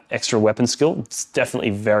gives them that extra weapon skill. It's definitely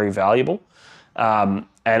very valuable.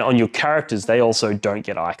 And on your characters, they also don't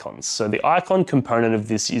get icons. So the icon component of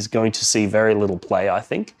this is going to see very little play, I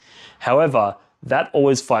think. However, that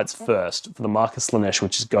always fights first for the Mark of Slaanesh,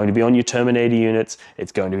 which is going to be on your Terminator units.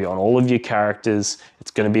 It's going to be on all of your characters.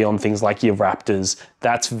 It's going to be on things like your Raptors.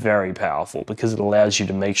 That's very powerful because it allows you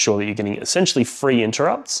to make sure that you're getting essentially free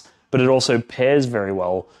interrupts, but it also pairs very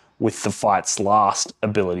well with the Fight's Last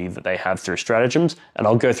ability that they have through Strategems. And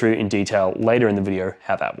I'll go through in detail later in the video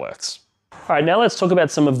how that works. All right, now let's talk about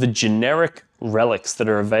some of the generic relics that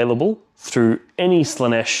are available through any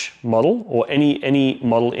Slaanesh model or any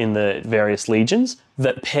model in the various legions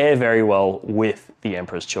that pair very well with the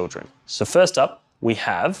Emperor's Children. So first up, we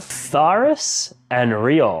have Tharis and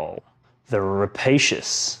Riol, the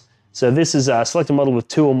Rapacious. So this is select a model with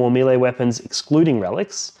 2 or more melee weapons excluding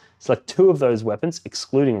relics. Select 2 of those weapons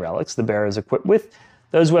excluding relics the bearer is equipped with.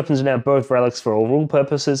 Those weapons are now both relics for all rule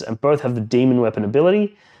purposes and both have the demon weapon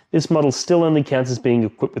ability. This model still only counts as being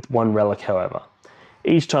equipped with 1 relic, however.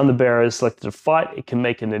 Each time the bearer is selected to fight, it can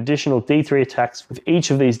make an additional D3 attacks with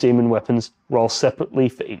each of these demon weapons, roll separately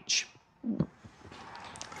for each.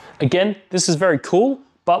 Again, this is very cool,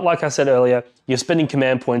 but like I said earlier, you're spending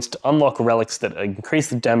command points to unlock relics that increase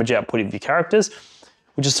the damage output of your characters,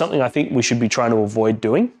 which is something I think we should be trying to avoid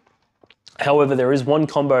doing. However, there is one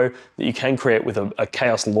combo that you can create with a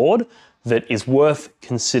Chaos Lord that is worth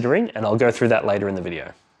considering, and I'll go through that later in the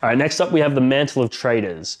video. All right, next up we have the Mantle of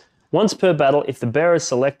Traders. Once per battle, if the bearer is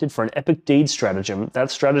selected for an epic deed stratagem, that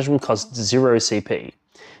stratagem costs 0 CP.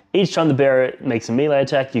 Each time the bearer makes a melee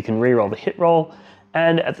attack, you can reroll the hit roll,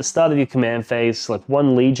 and at the start of your command phase, select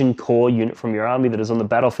 1 Legion Core unit from your army that is on the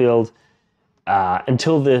battlefield.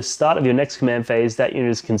 Until the start of your next command phase, that unit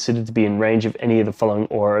is considered to be in range of any of the following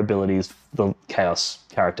aura abilities the Chaos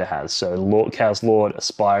character has. So Chaos Lord,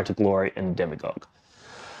 Aspire to Glory, and Demagogue.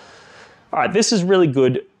 All right, this is really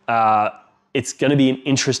good. It's going to be an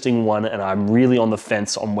interesting one, and I'm really on the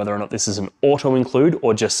fence on whether or not this is an auto-include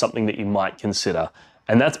or just something that you might consider.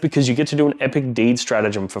 And that's because you get to do an epic deed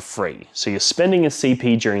stratagem for free. So you're spending a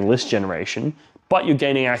CP during list generation, but you're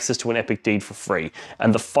gaining access to an epic deed for free.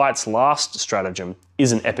 And the Fight's Last stratagem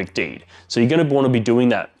is an epic deed. So you're going to want to be doing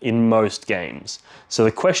that in most games. So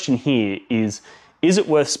the question here is it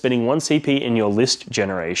worth spending 1 CP in your list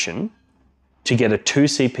generation to get a 2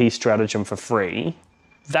 CP stratagem for free?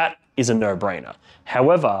 That is a no-brainer.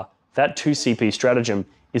 However, that 2 CP stratagem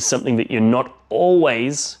is something that you're not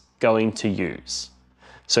always going to use.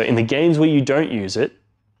 So in the games where you don't use it,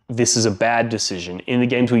 this is a bad decision. In the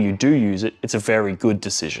games where you do use it, it's a very good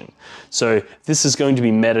decision. So this is going to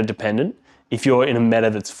be meta dependent. If you're in a meta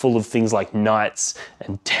that's full of things like Knights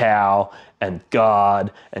and Tau and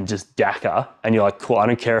Guard and just Daka, and you're like, cool, I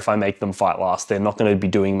don't care if I make them fight last, they're not going to be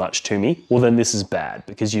doing much to me, well then this is bad,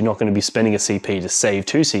 because you're not going to be spending a CP to save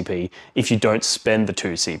 2 CP if you don't spend the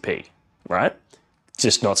 2 CP, right?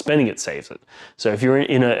 Just not spending it saves it. So if you're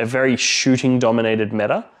in a very shooting dominated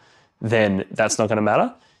meta, then that's not going to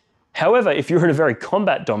matter. However, if you're in a very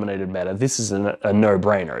combat-dominated meta, this is a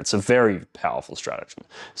no-brainer. It's a very powerful stratagem.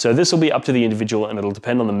 So this will be up to the individual, and it'll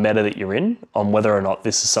depend on the meta that you're in, on whether or not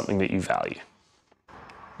this is something that you value.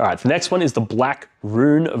 All right, the next one is the Black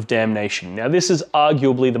Rune of Damnation. Now, this is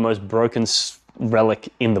arguably the most broken relic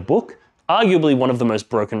in the book, arguably one of the most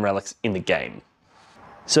broken relics in the game.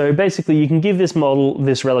 So basically, you can give this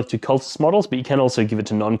relic to cultist models, but you can also give it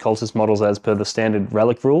to non-cultist models as per the standard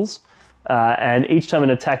relic rules. And each time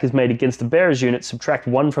an attack is made against the bearer's unit, subtract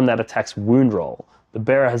 1 from that attack's wound roll. The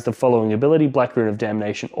bearer has the following ability: Black Rune of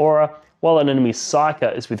Damnation Aura. While an enemy's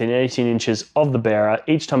Psyker is within 18 inches of the bearer,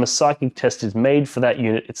 each time a psychic test is made for that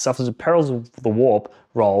unit, it suffers a Perils of the Warp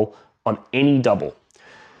roll on any double.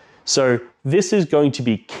 So this is going to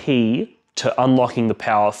be key to unlocking the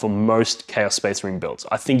power for most Chaos Space Marine builds.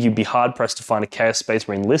 I think you'd be hard-pressed to find a Chaos Space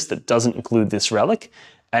Marine list that doesn't include this relic,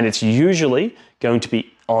 and it's usually going to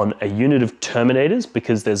be on a unit of Terminators,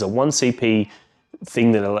 because there's a 1 CP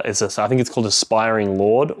thing that is, I think it's called Aspiring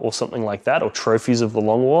Lord or something like that, or Trophies of the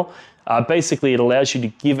Long War. Basically, it allows you to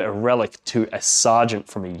give a relic to a sergeant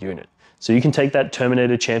from a unit. So you can take that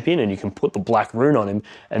Terminator champion and you can put the Black Rune on him,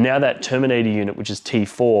 and now that Terminator unit, which is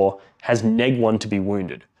T4, has -1 to be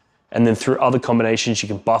wounded. And then through other combinations, you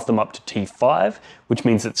can buff them up to T5, which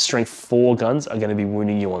means that Strength 4 guns are going to be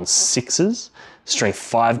wounding you on 6s. Strength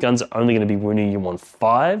 5 guns are only going to be wounding you on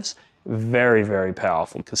 5s. Very, very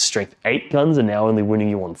powerful, because Strength 8 guns are now only wounding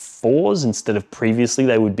you on 4s instead of previously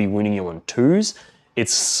they would be wounding you on 2s.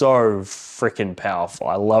 It's so freaking powerful.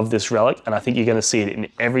 I love this relic, and I think you're going to see it in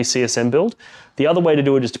every CSM build. The other way to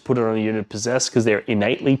do it is to put it on a unit possessed, because they're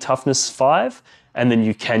innately toughness 5, and then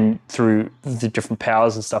you can, through the different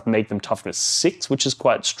powers and stuff, make them toughness 6, which is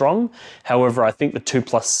quite strong. However, I think the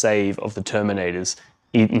 2+ save of the Terminators,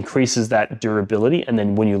 it increases that durability, and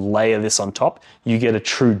then when you layer this on top, you get a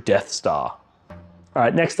true Death Star. All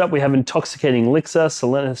right, next up we have Intoxicating Elixir,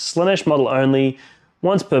 Slaanesh model only.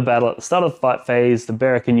 Once per battle, at the start of the fight phase, the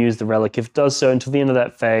bearer can use the relic. If it does so until the end of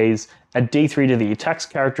that phase, add D3 to the attacks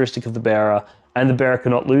characteristic of the bearer, and the bearer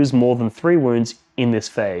cannot lose more than 3 wounds in this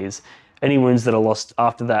phase. Any wounds that are lost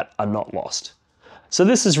after that are not lost. So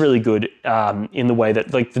this is really good in the way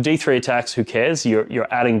that, like, the D3 attacks, who cares? You're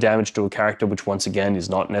adding damage to a character, which once again is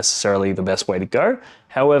not necessarily the best way to go.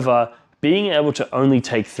 However, being able to only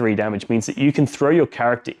take 3 damage means that you can throw your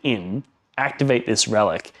character in, activate this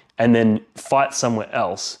relic, and then fight somewhere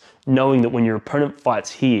else, knowing that when your opponent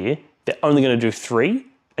fights here, they're only going to do 3,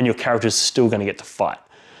 and your character's still going to get to fight.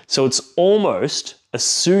 So it's almost a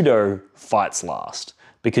pseudo Fight's Last,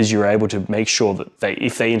 because you're able to make sure that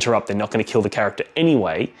if they interrupt, they're not going to kill the character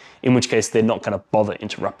anyway, in which case they're not going to bother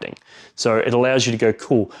interrupting. So it allows you to go,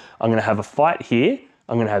 cool, I'm going to have a fight here,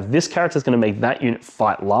 I'm going to have this character's going to make that unit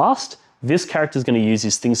fight last, this character's going to use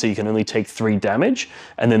his thing so you can only take 3 damage,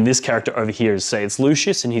 and then this character over here is, say it's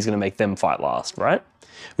Lucius, and he's going to make them fight last, right?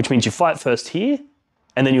 Which means you fight first here,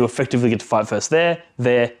 and then you effectively get to fight first there,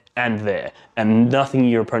 and there. And nothing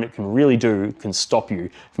your opponent can really do can stop you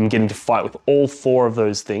from getting to fight with all 4 of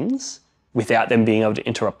those things without them being able to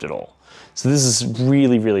interrupt at all. So this is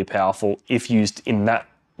really, really powerful if used in that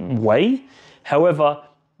way. However,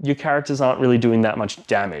 your characters aren't really doing that much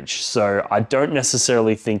damage, so I don't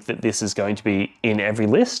necessarily think that this is going to be in every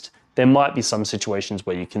list. There might be some situations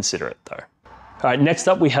where you consider it though. All right, next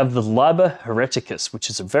up we have the Liber Hereticus, which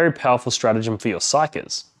is a very powerful stratagem for your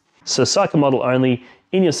Psykers. So Psyker model only.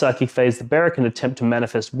 In your Psychic phase, the bearer can attempt to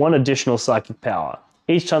manifest 1 additional Psychic power.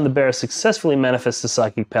 Each time the bearer successfully manifests a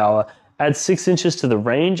Psychic power, add 6 inches to the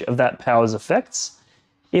range of that power's effects.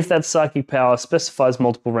 If that psychic power specifies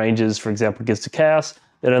multiple ranges, for example, gives to Chaos,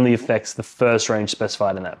 that only affects the first range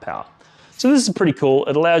specified in that power. So this is pretty cool.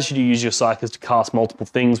 It allows you to use your psykers to cast multiple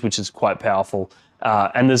things, which is quite powerful.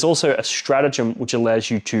 And there's also a stratagem which allows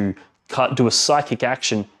you to do a psychic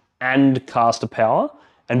action and cast a power.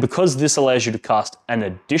 And because this allows you to cast an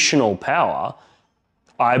additional power,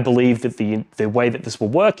 I believe that the way that this will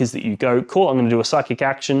work is that you go, cool, I'm going to do a psychic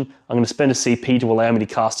action. I'm going to spend a CP to allow me to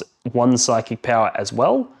cast one psychic power as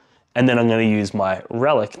well. And then I'm going to use my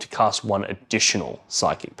relic to cast one additional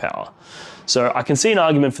psychic power. So I can see an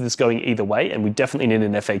argument for this going either way, and we definitely need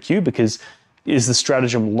an FAQ, because is the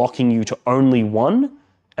stratagem locking you to only one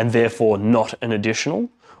and therefore not an additional?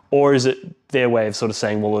 Or is it their way of sort of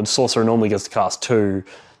saying, well, a sorcerer normally gets to cast two,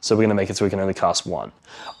 so we're going to make it so we can only cast one?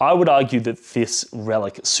 I would argue that this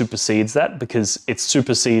relic supersedes that, because it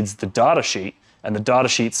supersedes the data sheet, and the data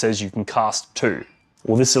sheet says you can cast two.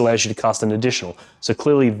 Well, this allows you to cast an additional. So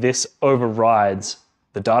clearly this overrides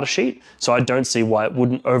the data sheet, so I don't see why it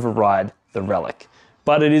wouldn't override the relic.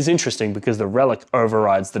 But it is interesting because the relic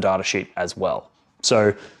overrides the data sheet as well.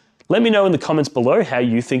 So let me know in the comments below how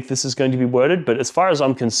you think this is going to be worded, but as far as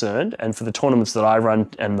I'm concerned, and for the tournaments that I run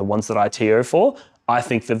and the ones that I TO for, I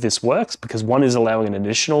think that this works because one is allowing an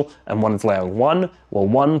additional and one is allowing one. Well,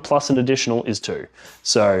 one plus an additional is two.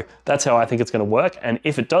 So that's how I think it's going to work. And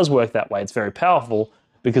if it does work that way, it's very powerful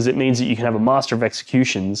because it means that you can have a master of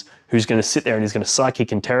executions who's going to sit there and he's going to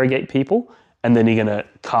psychic interrogate people, and then you're going to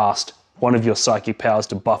cast one of your psychic powers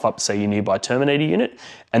to buff up, say, your nearby Terminator unit,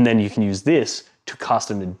 and then you can use this to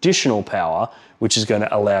cast an additional power, which is going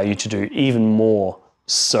to allow you to do even more,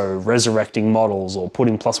 so resurrecting models or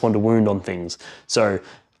putting +1 to wound on things. So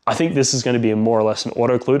I think this is going to be more or less an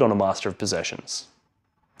auto-clued on a Master of Possessions.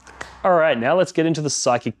 All right, now let's get into the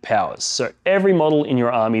psychic powers. So every model in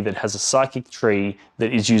your army that has a psychic tree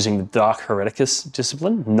that is using the Dark Hereticus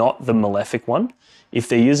discipline, not the Malefic one, if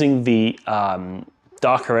they're using the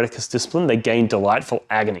Dark Hereticus discipline, they gain Delightful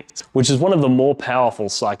Agonies, which is one of the more powerful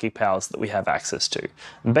psychic powers that we have access to.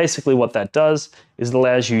 And basically what that does is it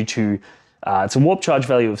allows you to, it's a warp charge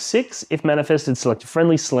value of 6. If manifested, select a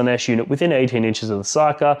friendly Slaanesh unit within 18 inches of the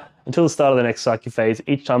Psyker. Until the start of the next psychic phase,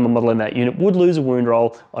 each time a model in that unit would lose a wound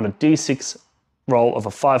roll on a d6 roll of a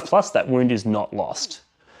 5+, that wound is not lost.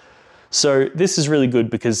 So this is really good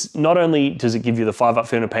because not only does it give you the 5+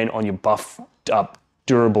 Fear and Pain on your buffed up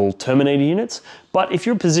durable Terminator units, but if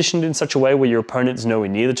you're positioned in such a way where your opponent is nowhere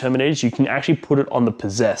near the Terminators, you can actually put it on the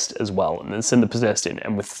Possessed as well, and then send the Possessed in.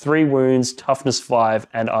 And with 3 wounds, toughness 5,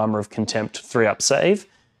 and armor of contempt 3+ save,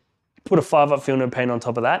 put a 5+ Feel No Pain on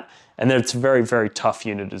top of that, and then it's a very, very tough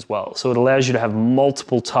unit as well. So it allows you to have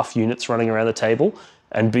multiple tough units running around the table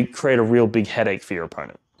and create a real big headache for your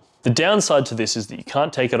opponent. The downside to this is that you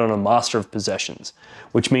can't take it on a Master of Possessions,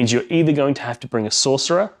 which means you're either going to have to bring a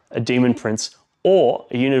Sorcerer, a Demon Prince, or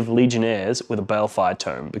a unit of Legionnaires with a Balefire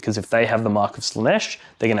Tome, because if they have the Mark of Slaanesh,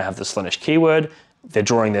 they're going to have the Slaanesh keyword, they're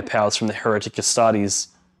drawing their powers from the Heretic Astartes,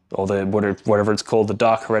 or the whatever it's called, the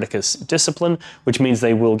Dark Hereticus discipline, which means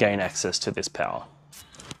they will gain access to this power.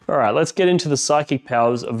 All right, let's get into the psychic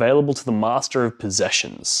powers available to the Master of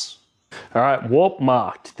Possessions. All right, Warp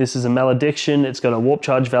Marked. This is a malediction. It's got a warp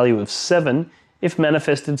charge value of 7. If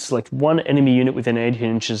manifested, select one enemy unit within 18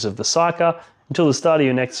 inches of the Psyker. Until the start of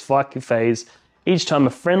your next psychic phase, each time a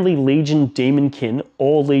friendly Legion Demonkin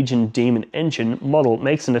or Legion Demon Engine model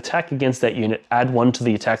makes an attack against that unit, add 1 to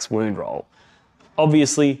the attack's wound roll.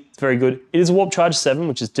 Obviously, it's very good. It is a warp charge 7,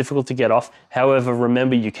 which is difficult to get off. However,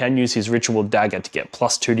 remember, you can use his Ritual Dagger to get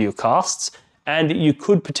 +2 to your casts, and you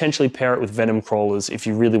could potentially pair it with Venom Crawlers if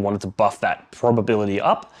you really wanted to buff that probability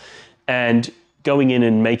up. And going in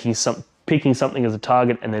and picking something as a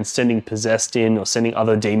target and then sending Possessed in or sending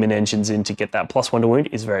other Demon Engines in to get that +1 to wound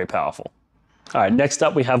is very powerful. All right, next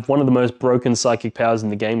up we have one of the most broken psychic powers in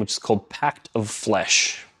the game, which is called Pact of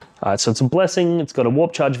Flesh. All right, so it's a blessing. It's got a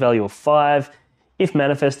warp charge value of 5. If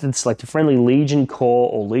manifested, select a friendly Legion Core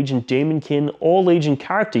or Legion Demonkin or Legion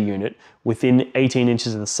character unit within 18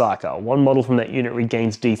 inches of the Psyker. One model from that unit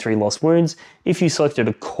regains D3 lost wounds. If you selected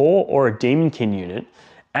a Core or a Demonkin unit,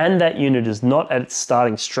 and that unit is not at its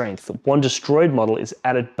starting strength, one destroyed model is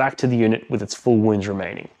added back to the unit with its full wounds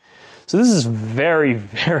remaining. So this is very,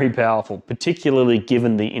 very powerful, particularly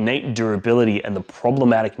given the innate durability and the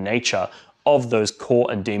problematic nature of those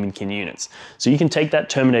Core and Demonkin units. So you can take that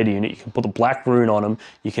Terminator unit, you can put the black rune on them,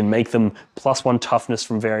 you can make them +1 toughness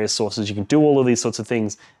from various sources, you can do all of these sorts of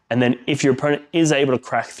things, and then if your opponent is able to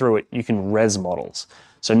crack through it, you can res models.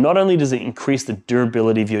 So not only does it increase the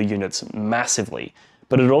durability of your units massively,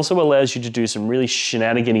 but it also allows you to do some really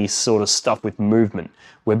shenanigan-y sort of stuff with movement,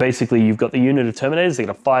 where basically you've got the unit of Terminators, they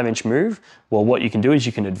get a 5-inch move. Well, what you can do is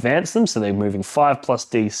you can advance them, so they're moving 5 plus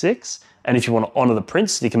D6, and if you want to honor the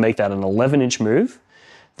Prince, you can make that an 11-inch move.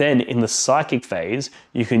 Then in the Psychic phase,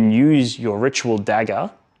 you can use your Ritual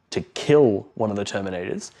Dagger to kill one of the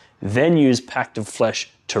Terminators, then use Pact of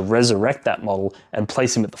Flesh to resurrect that model and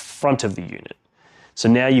place him at the front of the unit. So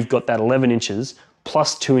now you've got that 11 inches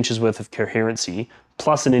plus 2 inches worth of coherency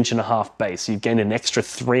plus 1.5 inches base. So you've gained an extra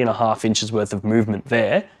 3.5 inches worth of movement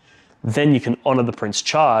there. Then you can honor the Prince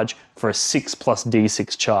charge for a 6 plus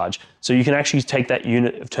D6 charge. So you can actually take that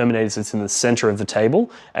unit of Terminators that's in the center of the table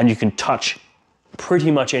and you can touch pretty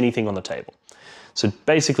much anything on the table. So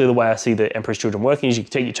basically the way I see the Emperor's Children working is you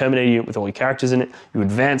can take your Terminator unit with all your characters in it, you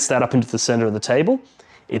advance that up into the center of the table.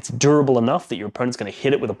 It's durable enough that your opponent's going to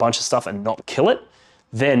hit it with a bunch of stuff and not kill it.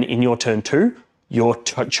 Then in your turn 2, you're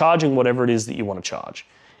charging whatever it is that you want to charge.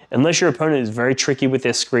 Unless your opponent is very tricky with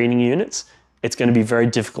their screening units, it's going to be very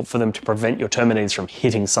difficult for them to prevent your Terminators from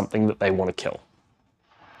hitting something that they want to kill.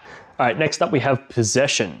 All right, next up we have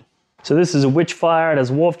Possession. So this is a Witchfire. It has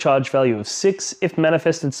a Warp charge value of 6. If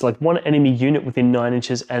manifested, select one enemy unit within 9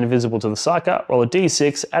 inches and visible to the Psyker. Roll a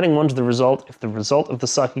d6, adding 1 to the result if the result of the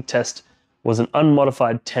Psychic test was an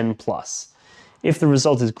unmodified 10 plus. If the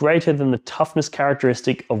result is greater than the toughness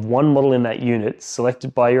characteristic of one model in that unit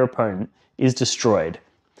selected by your opponent is destroyed.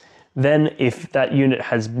 Then if that unit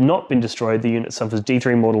has not been destroyed, the unit suffers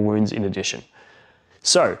D3 mortal wounds in addition.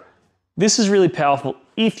 So this is really powerful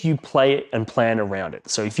if you play it and plan around it.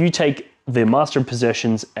 So if you take the Master of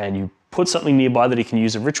Possessions and you put something nearby that he can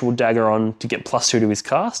use a Ritual Dagger on to get +2 to his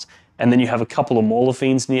cast, and then you have a couple of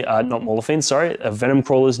Venom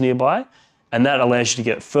Crawlers nearby, and that allows you to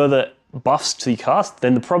get further buffs to your cast,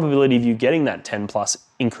 then the probability of you getting that 10 plus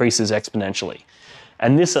increases exponentially.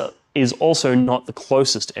 And this is also not the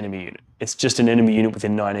closest enemy unit. It's just an enemy unit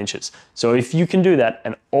within 9 inches. So if you can do that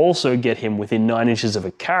and also get him within 9 inches of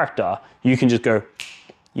a character, you can just go,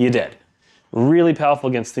 you're dead. Really powerful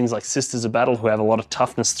against things like Sisters of Battle, who have a lot of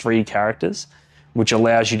toughness 3 characters, which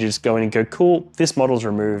allows you to just go in and go, cool, this model's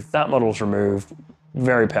removed, that model's removed.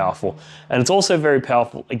 Very powerful. And it's also very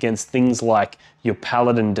powerful against things like your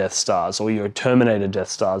Paladin Death Stars or your Terminator Death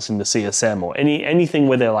Stars in the CSM, or anything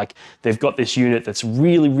where they've got this unit that's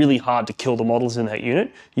really, really hard to kill the models in that unit.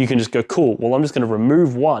 You can just go, cool, well, I'm just going to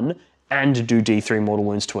remove one and do D3 mortal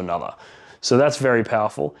wounds to another. So that's very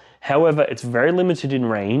powerful. However, it's very limited in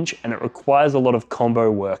range and it requires a lot of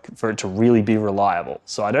combo work for it to really be reliable.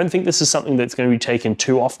 So I don't think this is something that's going to be taken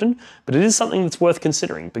too often, but it is something that's worth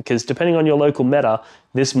considering because depending on your local meta,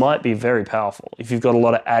 this might be very powerful. If you've got a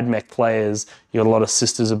lot of AdMech players, you've got a lot of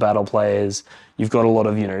Sisters of Battle players, you've got a lot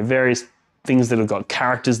of, various things that have got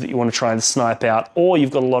characters that you want to try and snipe out, or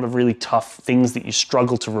you've got a lot of really tough things that you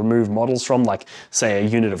struggle to remove models from, like say a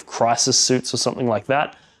unit of Crisis suits or something like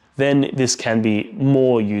that, then this can be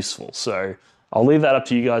more useful. So I'll leave that up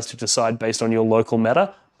to you guys to decide based on your local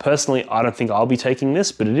meta. Personally, I don't think I'll be taking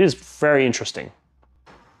this, but it is very interesting.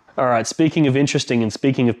 All right, speaking of interesting and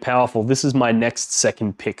speaking of powerful, this is my next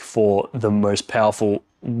second pick for the most powerful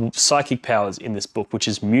psychic powers in this book, which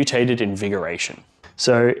is Mutated Invigoration.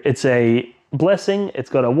 So it's a blessing. It's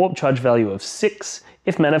got a warp charge value of 6.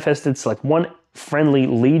 If manifested, select one friendly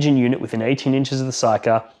Legion unit within 18 inches of the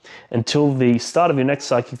Psyker. Until the start of your next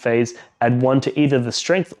psychic phase, add 1 to either the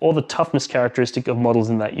strength or the toughness characteristic of models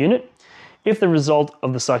in that unit. If the result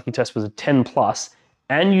of the psychic test was a 10 plus,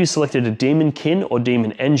 and you selected a Demon Kin or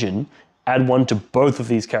Demon Engine, add 1 to both of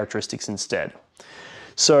these characteristics instead.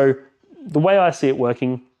 So the way I see it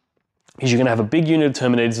working is you're going to have a big unit of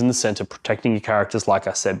Terminators in the center protecting your characters like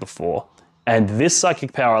I said before. And this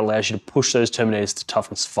psychic power allows you to push those Terminators to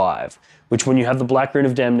toughness 5, which when you have the Black Rune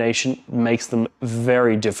of Damnation makes them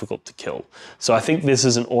very difficult to kill. So I think this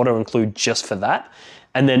is an auto-include just for that.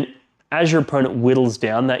 And then as your opponent whittles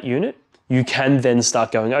down that unit, you can then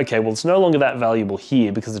start going, okay, well, it's no longer that valuable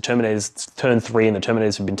here because the Terminators turn 3 and the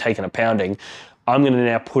Terminators have been taken a pounding. I'm going to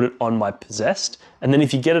now put it on my Possessed. And then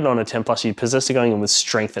if you get it on a 10 plus, your Possessed are going in with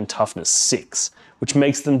Strength and Toughness 6, which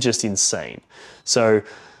makes them just insane. So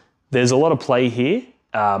there's a lot of play here,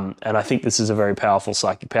 and I think this is a very powerful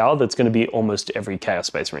psychic power that's going to be almost every Chaos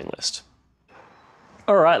Space Marine list.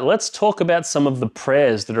 All right, let's talk about some of the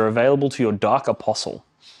prayers that are available to your Dark Apostle.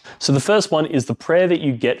 So the first one is the prayer that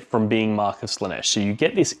you get from being Mark of Slaanesh. So you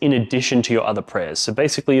get this in addition to your other prayers. So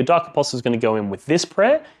basically your Dark Apostle is going to go in with this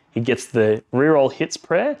prayer. He gets the reroll hits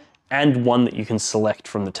prayer and one that you can select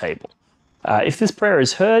from the table. If this prayer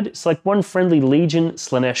is heard, select one friendly Legion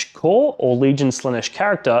Slaanesh core or Legion Slaanesh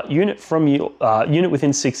character unit from your unit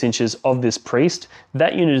within 6 inches of this priest.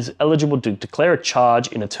 That unit is eligible to declare a charge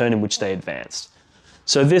in a turn in which they advanced.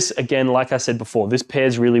 So this, again, like I said before, this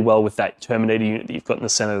pairs really well with that Terminator unit that you've got in the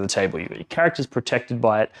center of the table. You've got your characters protected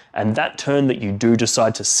by it, and that turn that you do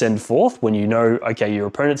decide to send forth, when you know, okay, your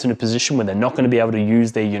opponent's in a position where they're not going to be able to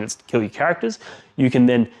use their units to kill your characters, you can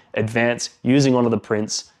then advance using Honor the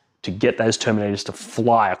Prince to get those Terminators to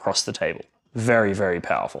fly across the table. Very, very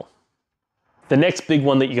powerful. The next big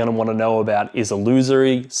one that you're going to want to know about is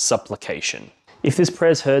Illusory Supplication. If this prayer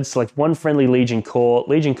is heard, select one friendly Legion core,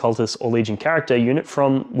 Legion cultist, or Legion character unit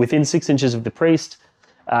from within 6 inches of the priest.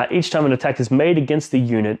 Each time an attack is made against the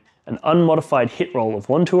unit, an unmodified hit roll of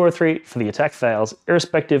 1, 2, or 3 for the attack fails,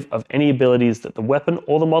 irrespective of any abilities that the weapon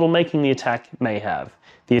or the model making the attack may have.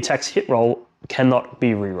 The attack's hit roll cannot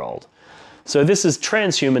be rerolled. So this is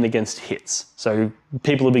transhuman against hits. So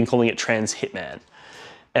people have been calling it trans hitman.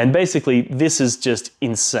 And basically, this is just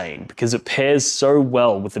insane because it pairs so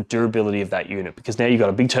well with the durability of that unit, because now you've got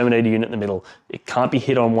a big Terminator unit in the middle. It can't be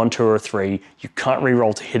hit on 1, 2, or 3. You can't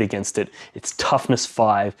reroll to hit against it. It's toughness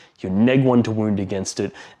 5. You're neg 1 to wound against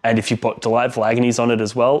it. And if you put Delightful Agonies on it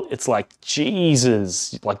as well, it's like,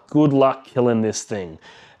 Jesus, like good luck killing this thing.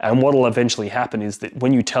 And what'll eventually happen is that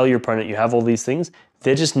when you tell your opponent you have all these things,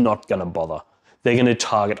 they're just not gonna bother. They're going to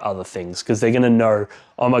target other things because they're going to know,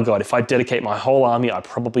 oh my God, if I dedicate my whole army, I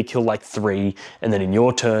probably kill like 3. And then in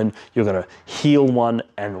your turn, you're going to heal 1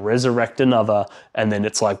 and resurrect another. And then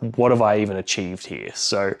it's like, what have I even achieved here?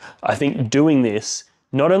 So I think doing this,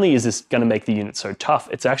 not only is this going to make the unit so tough,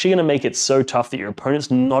 it's actually going to make it so tough that your opponent's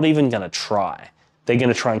not even going to try. They're going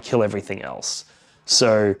to try and kill everything else.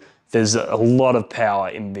 So there's a lot of power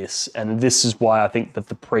in this, and this is why I think that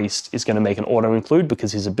the priest is going to make an auto-include,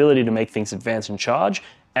 because his ability to make things advance and charge,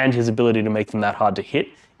 and his ability to make them that hard to hit,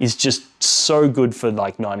 is just so good for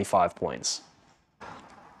like 95 points.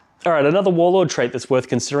 All right, another Warlord trait that's worth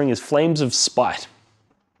considering is Flames of Spite.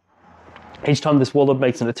 Each time this Warlord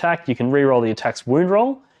makes an attack, you can reroll the attack's wound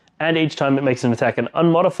roll, and each time it makes an attack an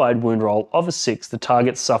unmodified wound roll of a 6, the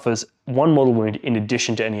target suffers 1 mortal wound in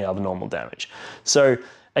addition to any other normal damage. So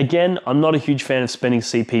again, I'm not a huge fan of spending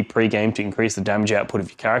CP pre-game to increase the damage output of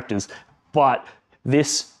your characters, but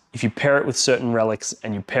this, if you pair it with certain relics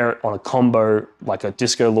and you pair it on a combo like a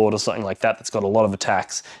Disco Lord or something like that that's got a lot of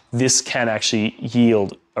attacks, this can actually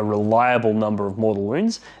yield a reliable number of mortal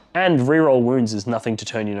wounds, and reroll wounds is nothing to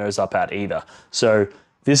turn your nose up at either. So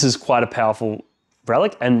this is quite a powerful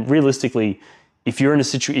relic, and realistically, if you're in a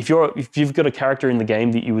if you've got a character in the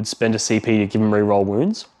game that you would spend a CP to give him reroll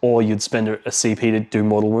wounds, or you'd spend a CP to do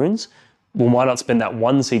mortal wounds, well, why not spend that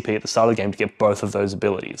 1 CP at the start of the game to get both of those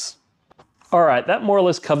abilities? All right, that more or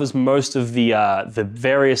less covers most of the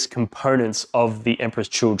various components of the Emperor's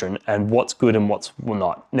Children and what's good and what's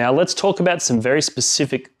not. Now let's talk about some very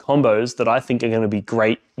specific combos that I think are going to be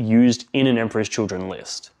great used in an Emperor's Children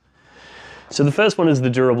list. So the first one is the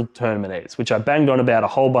Durable Terminators, which I banged on about a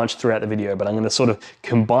whole bunch throughout the video, but I'm going to sort of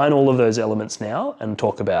combine all of those elements now and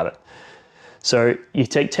talk about it. So you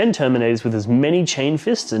take 10 Terminators with as many Chain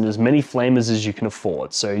Fists and as many Flamers as you can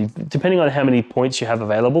afford. So depending on how many points you have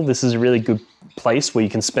available, this is a really good place where you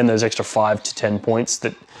can spend those extra 5 to 10 points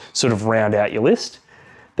that sort of round out your list.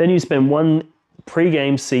 Then you spend 1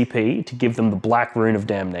 pre-game CP to give them the Black Rune of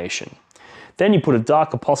Damnation. Then you put a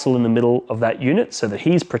Dark Apostle in the middle of that unit so that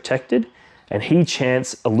he's protected, and he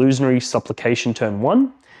chants Illusory Supplication turn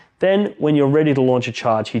 1. Then, when you're ready to launch a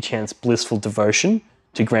charge, he chants Blissful Devotion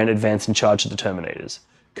to grant advance and charge to the Terminators.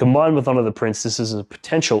 Combined with Honor the Prince, this is a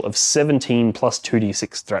potential of 17 plus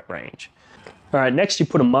 2d6 threat range. Alright, next you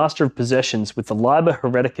put a Master of Possessions with the Liber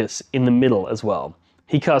Hereticus in the middle as well.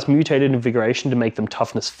 He casts Mutated Invigoration to make them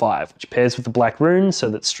Toughness 5, which pairs with the Black Rune so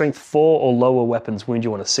that Strength 4 or lower weapons wound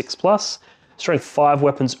you on a 6+, Strength 5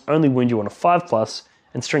 weapons only wound you on a 5+,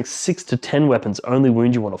 and Strength 6 to 10 weapons only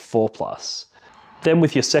wound you on a 4+. Then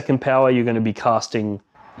with your second power, you're going to be casting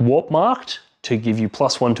Warp Marked to give you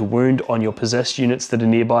 +1 to wound on your possessed units that are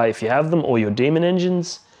nearby if you have them, or your demon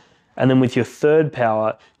engines. And then with your third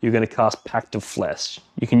power, you're going to cast Pact of Flesh.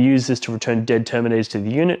 You can use this to return dead Terminators to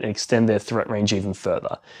the unit and extend their threat range even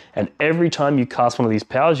further. And every time you cast one of these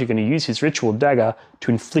powers, you're going to use his Ritual Dagger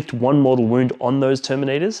to inflict 1 mortal wound on those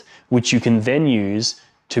Terminators, which you can then use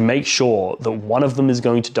to make sure that one of them is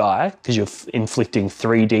going to die, because you're inflicting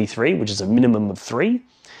 3d3, which is a minimum of 3,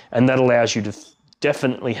 and that allows you to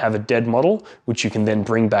definitely have a dead model, which you can then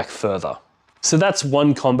bring back further. So that's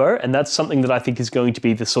one combo, and that's something that I think is going to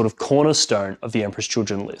be the sort of cornerstone of the Emperor's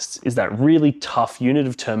Children lists, is that really tough unit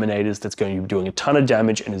of Terminators that's going to be doing a ton of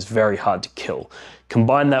damage and is very hard to kill.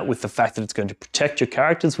 Combine that with the fact that it's going to protect your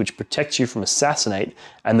characters, which protects you from Assassinate,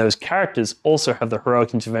 and those characters also have the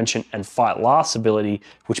Heroic Intervention and Fight Last ability,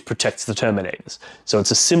 which protects the Terminators. So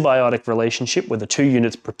it's a symbiotic relationship where the two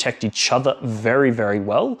units protect each other very, very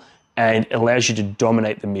well, and allows you to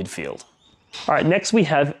dominate the midfield. All right, next we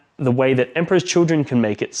have the way that Emperor's Children can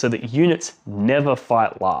make it so that units never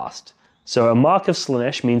fight last. So a Mark of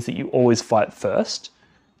Slaanesh means that you always fight first.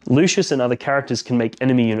 Lucius and other characters can make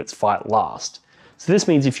enemy units fight last. So this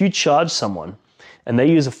means if you charge someone and they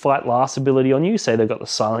use a fight last ability on you, say they've got the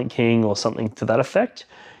Silent King or something to that effect,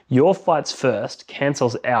 your fights first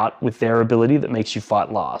cancels out with their ability that makes you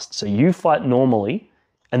fight last. So you fight normally,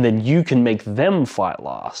 and then you can make them fight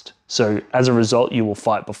last. So as a result, you will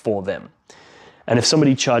fight before them. And if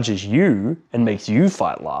somebody charges you and makes you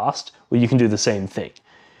fight last, well, you can do the same thing.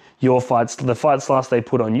 The fights last they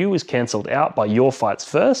put on you is cancelled out by your fights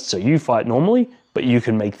first, so you fight normally, but you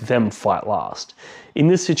can make them fight last. In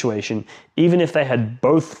this situation, even if they had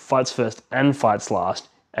both fights first and fights last,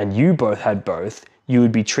 and you both had both, you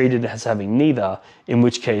would be treated as having neither, in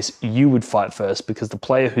which case you would fight first because the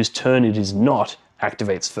player whose turn it is not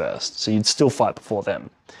activates first, so you'd still fight before them.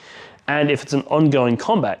 And if it's an ongoing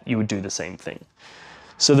combat, you would do the same thing.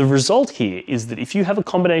 So the result here is that if you have a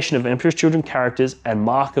combination of Emperor's Children characters and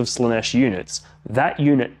Mark of Slaanesh units, that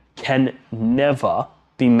unit can never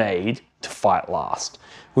be made to fight last,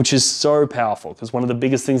 which is so powerful, because one of the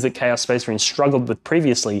biggest things that Chaos Space Marines struggled with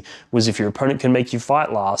previously was if your opponent can make you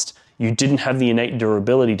fight last, you didn't have the innate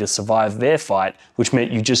durability to survive their fight, which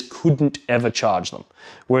meant you just couldn't ever charge them.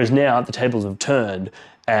 Whereas now the tables have turned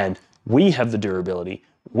and we have the durability,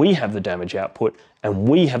 we have the damage output, and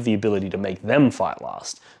we have the ability to make them fight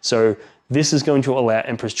last. So this is going to allow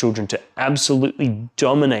Emperor's Children to absolutely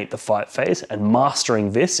dominate the fight phase, and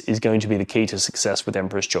mastering this is going to be the key to success with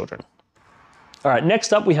Emperor's Children. All right,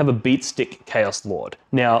 next up we have a beat stick Chaos Lord.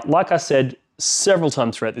 Now, like I said several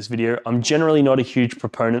times throughout this video, I'm generally not a huge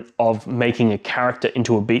proponent of making a character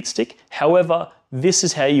into a beat stick. However, this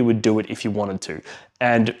is how you would do it if you wanted to.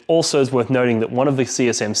 And also it's worth noting that one of the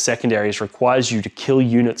CSM secondaries requires you to kill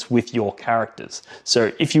units with your characters.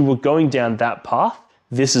 So if you were going down that path,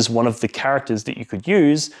 this is one of the characters that you could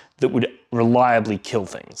use that would reliably kill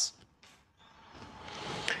things.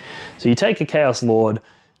 So you take a Chaos Lord,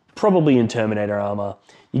 probably in Terminator armor,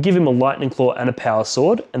 you give him a Lightning Claw and a Power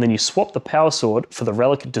Sword, and then you swap the Power Sword for the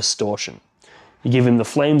Relic Distortion. You give him the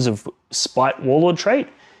Flames of Spite Warlord trait,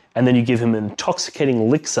 and then you give him an Intoxicating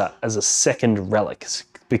Elixir as a second relic,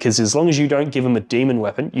 because as long as you don't give him a demon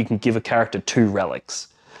weapon, you can give a character 2 relics.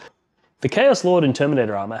 The Chaos Lord in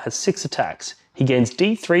Terminator armor has 6 attacks. He gains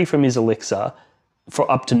D3 from his elixir for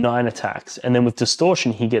up to 9 attacks, and then with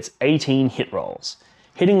Distortion he gets 18 hit rolls,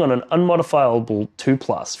 hitting on an unmodifiable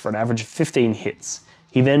 2+ for an average of 15 hits.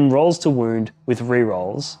 He then rolls to wound with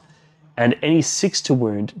rerolls, and any 6 to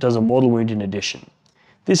wound does a mortal wound in addition.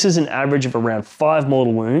 This is an average of around 5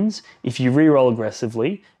 mortal wounds if you reroll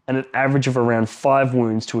aggressively, and an average of around 5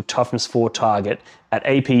 wounds to a toughness 4 target at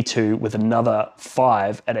AP 2 with another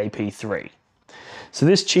 5 at AP 3. So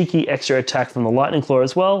this cheeky extra attack from the Lightning Claw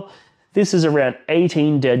as well, this is around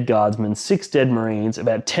 18 dead guardsmen, 6 dead marines,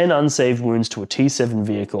 about 10 unsaved wounds to a T7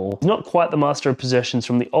 vehicle. He's not quite the Master of Possessions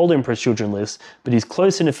from the old Emperor's Children list, but he's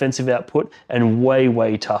close in offensive output and way,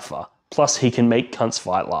 way tougher. Plus he can make cunts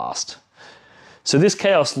fight last. So this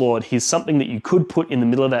Chaos Lord, he's something that you could put in the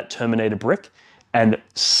middle of that Terminator brick and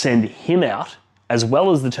send him out as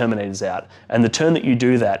well as the Terminators out. And the turn that you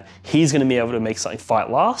do that, he's going to be able to make something fight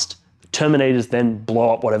last. The Terminators then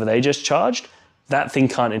blow up whatever they just charged. That thing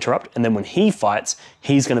can't interrupt. And then when he fights,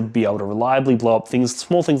 he's going to be able to reliably blow up things,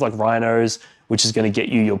 small things like rhinos, which is going to get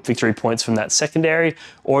you your victory points from that secondary,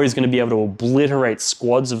 or he's going to be able to obliterate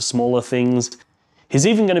squads of smaller things. He's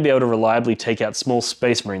even going to be able to reliably take out small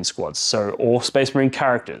Space Marine squads, or Space Marine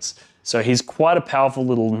characters. So he's quite a powerful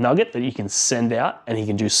little nugget that you can send out, and he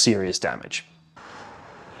can do serious damage.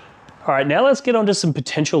 All right, now let's get on to some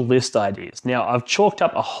potential list ideas. Now, I've chalked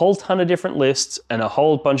up a whole ton of different lists and a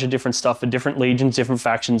whole bunch of different stuff for different legions, different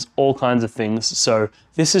factions, all kinds of things. So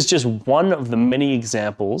this is just one of the many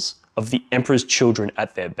examples of the Emperor's Children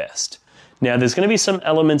at their best. Now, there's going to be some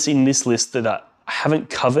elements in this list that I haven't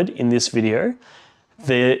covered in this video.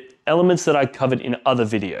 The elements that I covered in other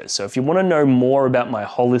videos. So if you want to know more about my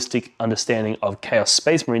holistic understanding of Chaos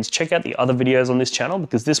Space Marines, check out the other videos on this channel,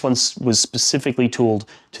 because this one was specifically tooled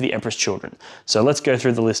to the Emperor's Children. So let's go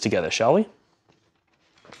through the list together, shall we?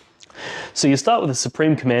 So you start with a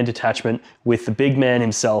Supreme Command detachment with the big man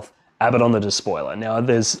himself, Abaddon the Despoiler. Now,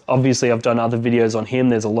 obviously I've done other videos on him.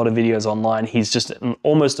 There's a lot of videos online. He's just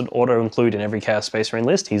almost an auto-include in every Chaos Space Marine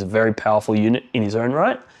list. He's a very powerful unit in his own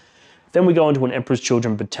right. Then we go into an Emperor's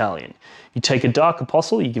Children battalion. You take a Dark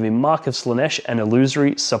Apostle, you give him Mark of Slaanesh and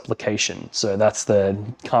Illusory Supplication. So that's the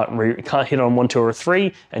can't hit on 1, 2, or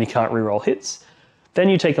 3, and he can't reroll hits. Then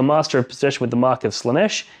you take a Master of Possession with the Mark of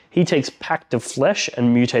Slaanesh. He takes Pact of Flesh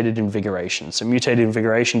and Mutated Invigoration. So Mutated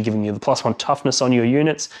Invigoration giving you the +1 toughness on your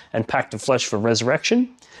units, and Pact of Flesh for Resurrection.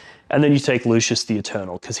 And then you take Lucius the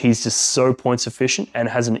Eternal, because he's just so points efficient and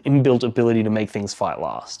has an inbuilt ability to make things fight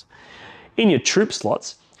last. In your troop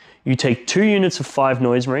slots, you take 2 units of 5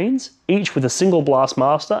 Noise Marines, each with a single Blast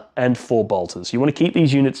Master and 4 Bolters. You want to keep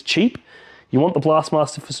these units cheap. You want the Blast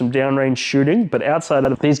Master for some downrange shooting, but outside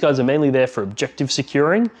of these guys are mainly there for objective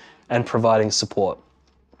securing and providing support.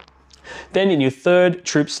 Then in your 3rd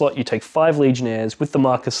troop slot, you take 5 Legionnaires with the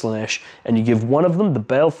Mark of Slaanesh, and you give one of them the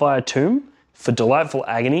Balefire Tomb for Delightful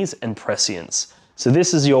Agonies and Prescience. So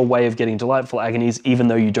this is your way of getting Delightful Agonies even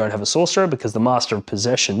though you don't have a Sorcerer, because the Master of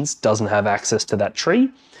Possessions doesn't have access to that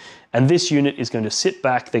tree. And this unit is going to sit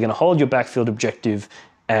back, they're going to hold your backfield objective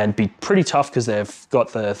and be pretty tough because they've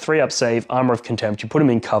got the 3-up save, Armor of Contempt, you put them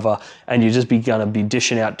in cover, and you're just going to be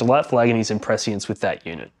dishing out Delightful Agonies and Prescience with that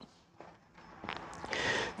unit.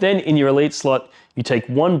 Then in your elite slot, you take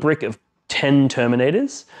 1 brick of 10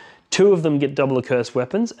 Terminators, 2 of them get double accursed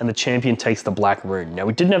weapons, and the champion takes the Black Rune. Now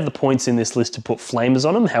we didn't have the points in this list to put Flamers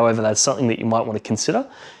on them, however that's something that you might want to consider.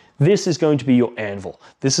 This is going to be your anvil.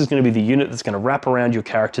 This is going to be the unit that's going to wrap around your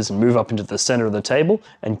characters and move up into the center of the table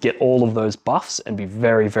and get all of those buffs and be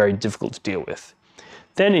very, very difficult to deal with.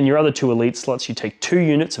 Then in your other 2 elite slots, you take 2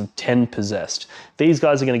 units of 10 Possessed. These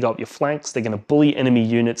guys are going to go up your flanks, they're going to bully enemy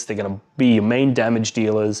units, they're going to be your main damage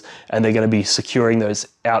dealers, and they're going to be securing those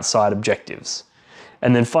outside objectives.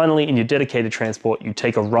 And then finally, in your dedicated transport, you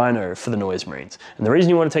take a Rhino for the Noise Marines. And the reason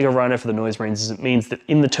you want to take a Rhino for the Noise Marines is it means that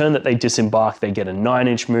in the turn that they disembark, they get a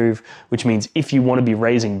 9-inch move, which means if you want to be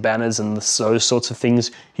raising banners and those sorts of things,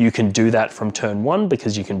 you can do that from turn 1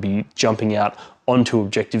 because you can be jumping out onto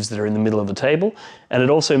objectives that are in the middle of the table. And it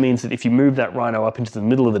also means that if you move that Rhino up into the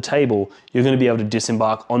middle of the table, you're going to be able to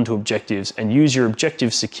disembark onto objectives and use your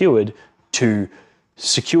objectives secured to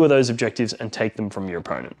secure those objectives and take them from your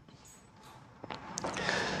opponent.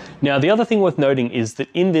 Now, the other thing worth noting is that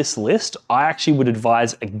in this list, I actually would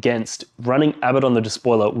advise against running Abaddon the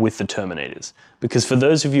Despoiler with the Terminators. Because for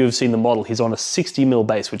those of you who have seen the model, he's on a 60mm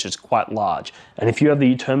base, which is quite large. And if you have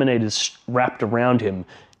the Terminators wrapped around him,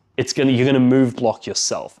 you're going to move block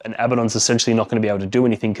yourself. And Abaddon's essentially not going to be able to do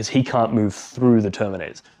anything because he can't move through the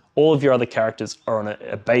Terminators. All of your other characters are on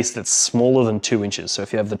a base that's smaller than 2 inches. So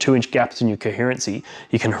if you have the 2-inch gaps in your coherency,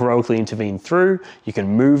 you can heroically intervene through, you can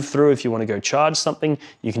move through if you want to go charge something,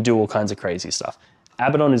 you can do all kinds of crazy stuff.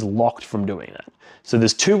 Abaddon is locked from doing that. So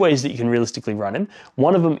there's 2 ways that you can realistically run him.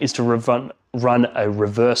 One of them is to run a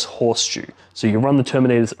reverse horseshoe. So you run the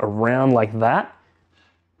Terminators around like that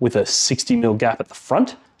with a 60mm gap at the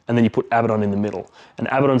front, and then you put Abaddon in the middle. And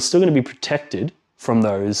Abaddon's still going to be protected from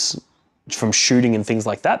shooting and things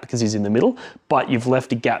like that because he's in the middle, but you've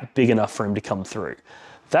left a gap big enough for him to come through.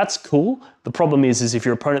 That's cool. The problem is if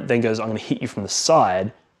your opponent then goes, I'm going to hit you from the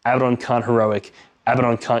side, Abaddon can't heroic,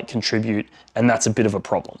 Abaddon can't contribute, and that's a bit of a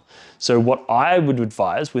problem. So what I would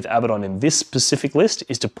advise with Abaddon in this specific list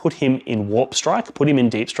is to put him in Warp Strike, put him in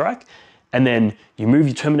Deep Strike, and then you move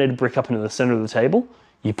your Terminator brick up into the center of the table,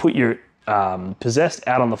 you put your Possessed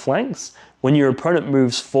out on the flanks. When your opponent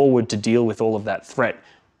moves forward to deal with all of that threat,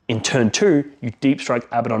 in turn 2, you Deep Strike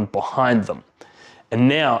Abaddon behind them. And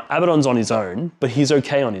now Abaddon's on his own, but he's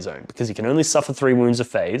okay on his own because he can only suffer 3 wounds a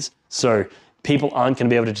phase, so people aren't going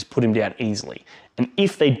to be able to just put him down easily. And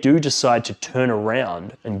if they do decide to turn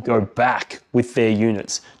around and go back with their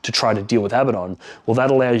units to try to deal with Abaddon, well,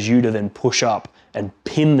 that allows you to then push up and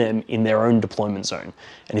pin them in their own deployment zone.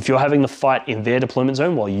 And if you're having the fight in their deployment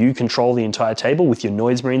zone while you control the entire table with your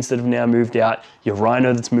Noise Marines that have now moved out, your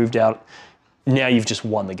Rhino that's moved out, now you've just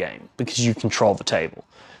won the game because you control the table.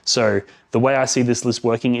 So the way I see this list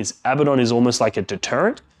working is Abaddon is almost like a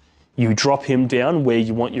deterrent. You drop him down where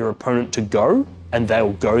you want your opponent to go and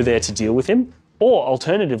they'll go there to deal with him. Or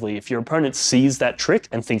alternatively, if your opponent sees that trick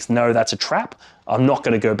and thinks, no, that's a trap, I'm not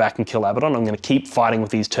going to go back and kill Abaddon, I'm going to keep fighting with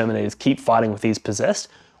these Terminators, keep fighting with these Possessed,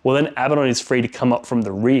 well then Abaddon is free to come up from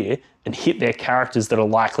the rear and hit their characters that are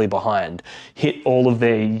likely behind, hit all of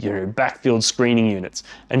their backfield screening units.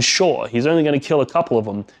 And sure, he's only going to kill a couple of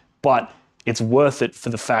them, but it's worth it for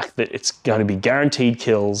the fact that it's going to be guaranteed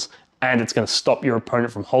kills and it's going to stop your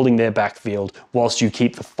opponent from holding their backfield whilst you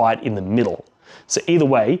keep the fight in the middle. So either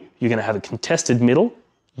way, you're going to have a contested middle,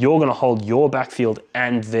 you're going to hold your backfield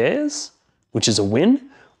and theirs, which is a win,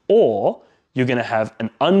 or you're going to have an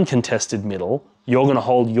uncontested middle, you're going to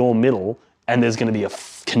hold your middle, and there's going to be a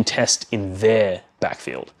contest in their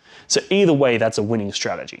backfield. So either way, that's a winning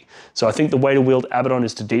strategy. So I think the way to wield Abaddon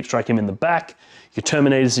is to deep strike him in the back. Your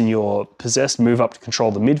Terminators and your Possessed move up to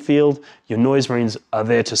control the midfield. Your Noise Marines are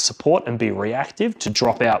there to support and be reactive, to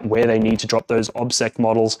drop out where they need to drop those OBSEC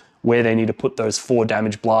models, where they need to put those 4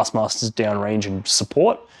 damage Blastmasters downrange and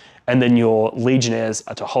support. And then your Legionnaires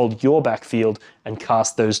are to hold your backfield and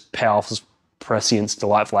cast those powerful Prescience,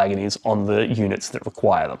 Delightful Agonies on the units that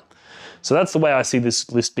require them. So that's the way I see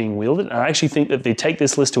this list being wielded. And I actually think that they take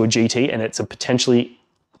this list to a GT and it's a potentially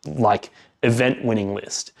like event-winning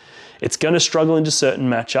list. It's going to struggle into certain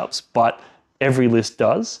matchups, but every list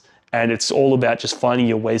does. And it's all about just finding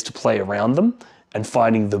your ways to play around them and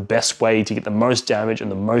finding the best way to get the most damage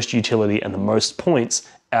and the most utility and the most points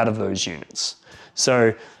out of those units.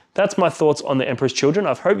 So that's my thoughts on the Emperor's Children.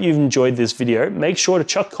 I hope you've enjoyed this video. Make sure to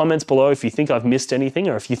chuck comments below if you think I've missed anything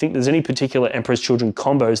or if you think there's any particular Emperor's Children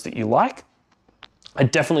combos that you like. I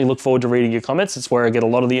definitely look forward to reading your comments. It's where I get a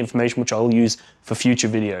lot of the information which I'll use for future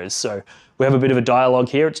videos. So we have a bit of a dialogue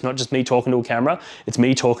here. It's not just me talking to a camera, it's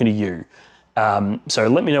me talking to you. So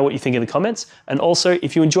let me know what you think in the comments. And also,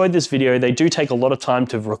 if you enjoyed this video, they do take a lot of time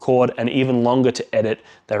to record and even longer to edit.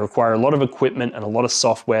 They require a lot of equipment and a lot of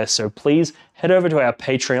software. So please head over to our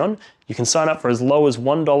Patreon. You can sign up for as low as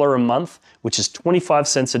 $1 a month, which is 25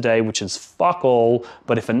 cents a day, which is fuck all.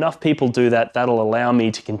 But if enough people do that, that'll allow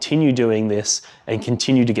me to continue doing this and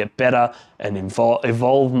continue to get better and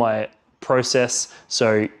evolve my process.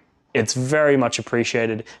 So it's very much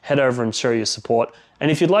appreciated. Head over and show your support. And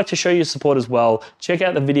if you'd like to show your support as well, check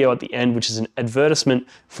out the video at the end, which is an advertisement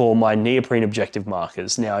for my neoprene objective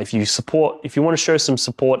markers. Now, if you want to show some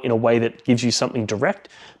support in a way that gives you something direct,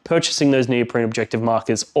 purchasing those neoprene objective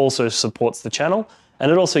markers also supports the channel.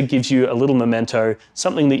 And it also gives you a little memento,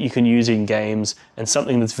 something that you can use in games and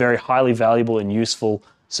something that's very highly valuable and useful.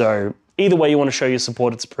 So either way you want to show your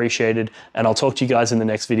support, it's appreciated. And I'll talk to you guys in the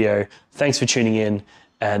next video. Thanks for tuning in.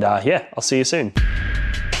 And yeah, I'll see you soon.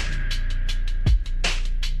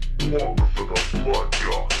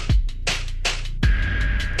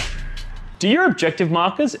 Do your objective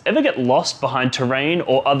markers ever get lost behind terrain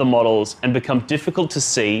or other models and become difficult to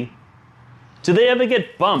see? Do they ever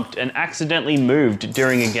get bumped and accidentally moved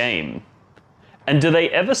during a game? And do they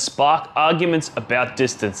ever spark arguments about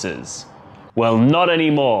distances? Well, not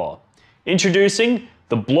anymore. Introducing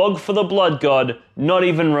the blog for the Blood God, not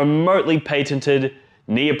even remotely patented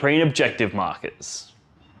neoprene objective markers.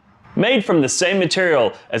 Made from the same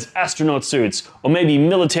material as astronaut suits, or maybe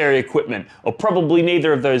military equipment, or probably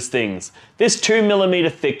neither of those things, this 2mm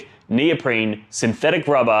thick neoprene synthetic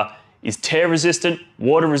rubber is tear resistant,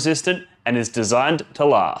 water resistant, and is designed to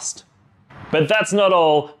last. But that's not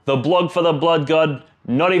all. The blog for the Blood God,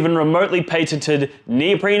 not even remotely patented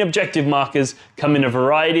neoprene objective markers come in a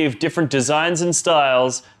variety of different designs and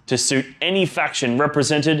styles to suit any faction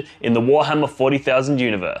represented in the Warhammer 40,000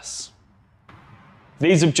 universe.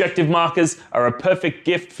 These objective markers are a perfect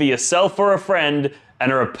gift for yourself or a friend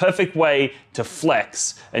and are a perfect way to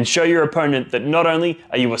flex and show your opponent that not only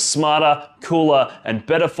are you a smarter, cooler, and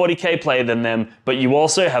better 40k player than them, but you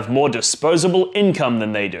also have more disposable income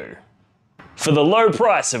than they do. For the low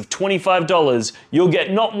price of $25, you'll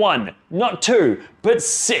get not 1, not 2, but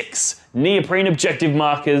 6 neoprene objective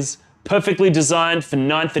markers perfectly designed for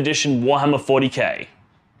 9th edition Warhammer 40k.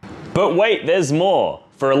 But wait, there's more.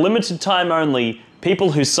 For a limited time only,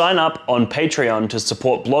 people who sign up on Patreon to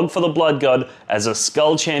support Blog for the Blood God as a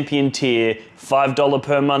Skull Champion tier $5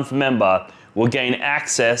 per month member will gain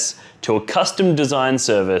access to a custom design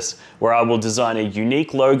service where I will design a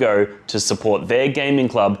unique logo to support their gaming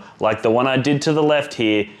club, like the one I did to the left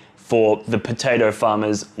here for the Potato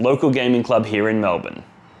Farmers local gaming club here in Melbourne.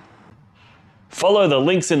 Follow the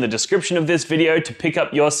links in the description of this video to pick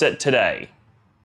up your set today.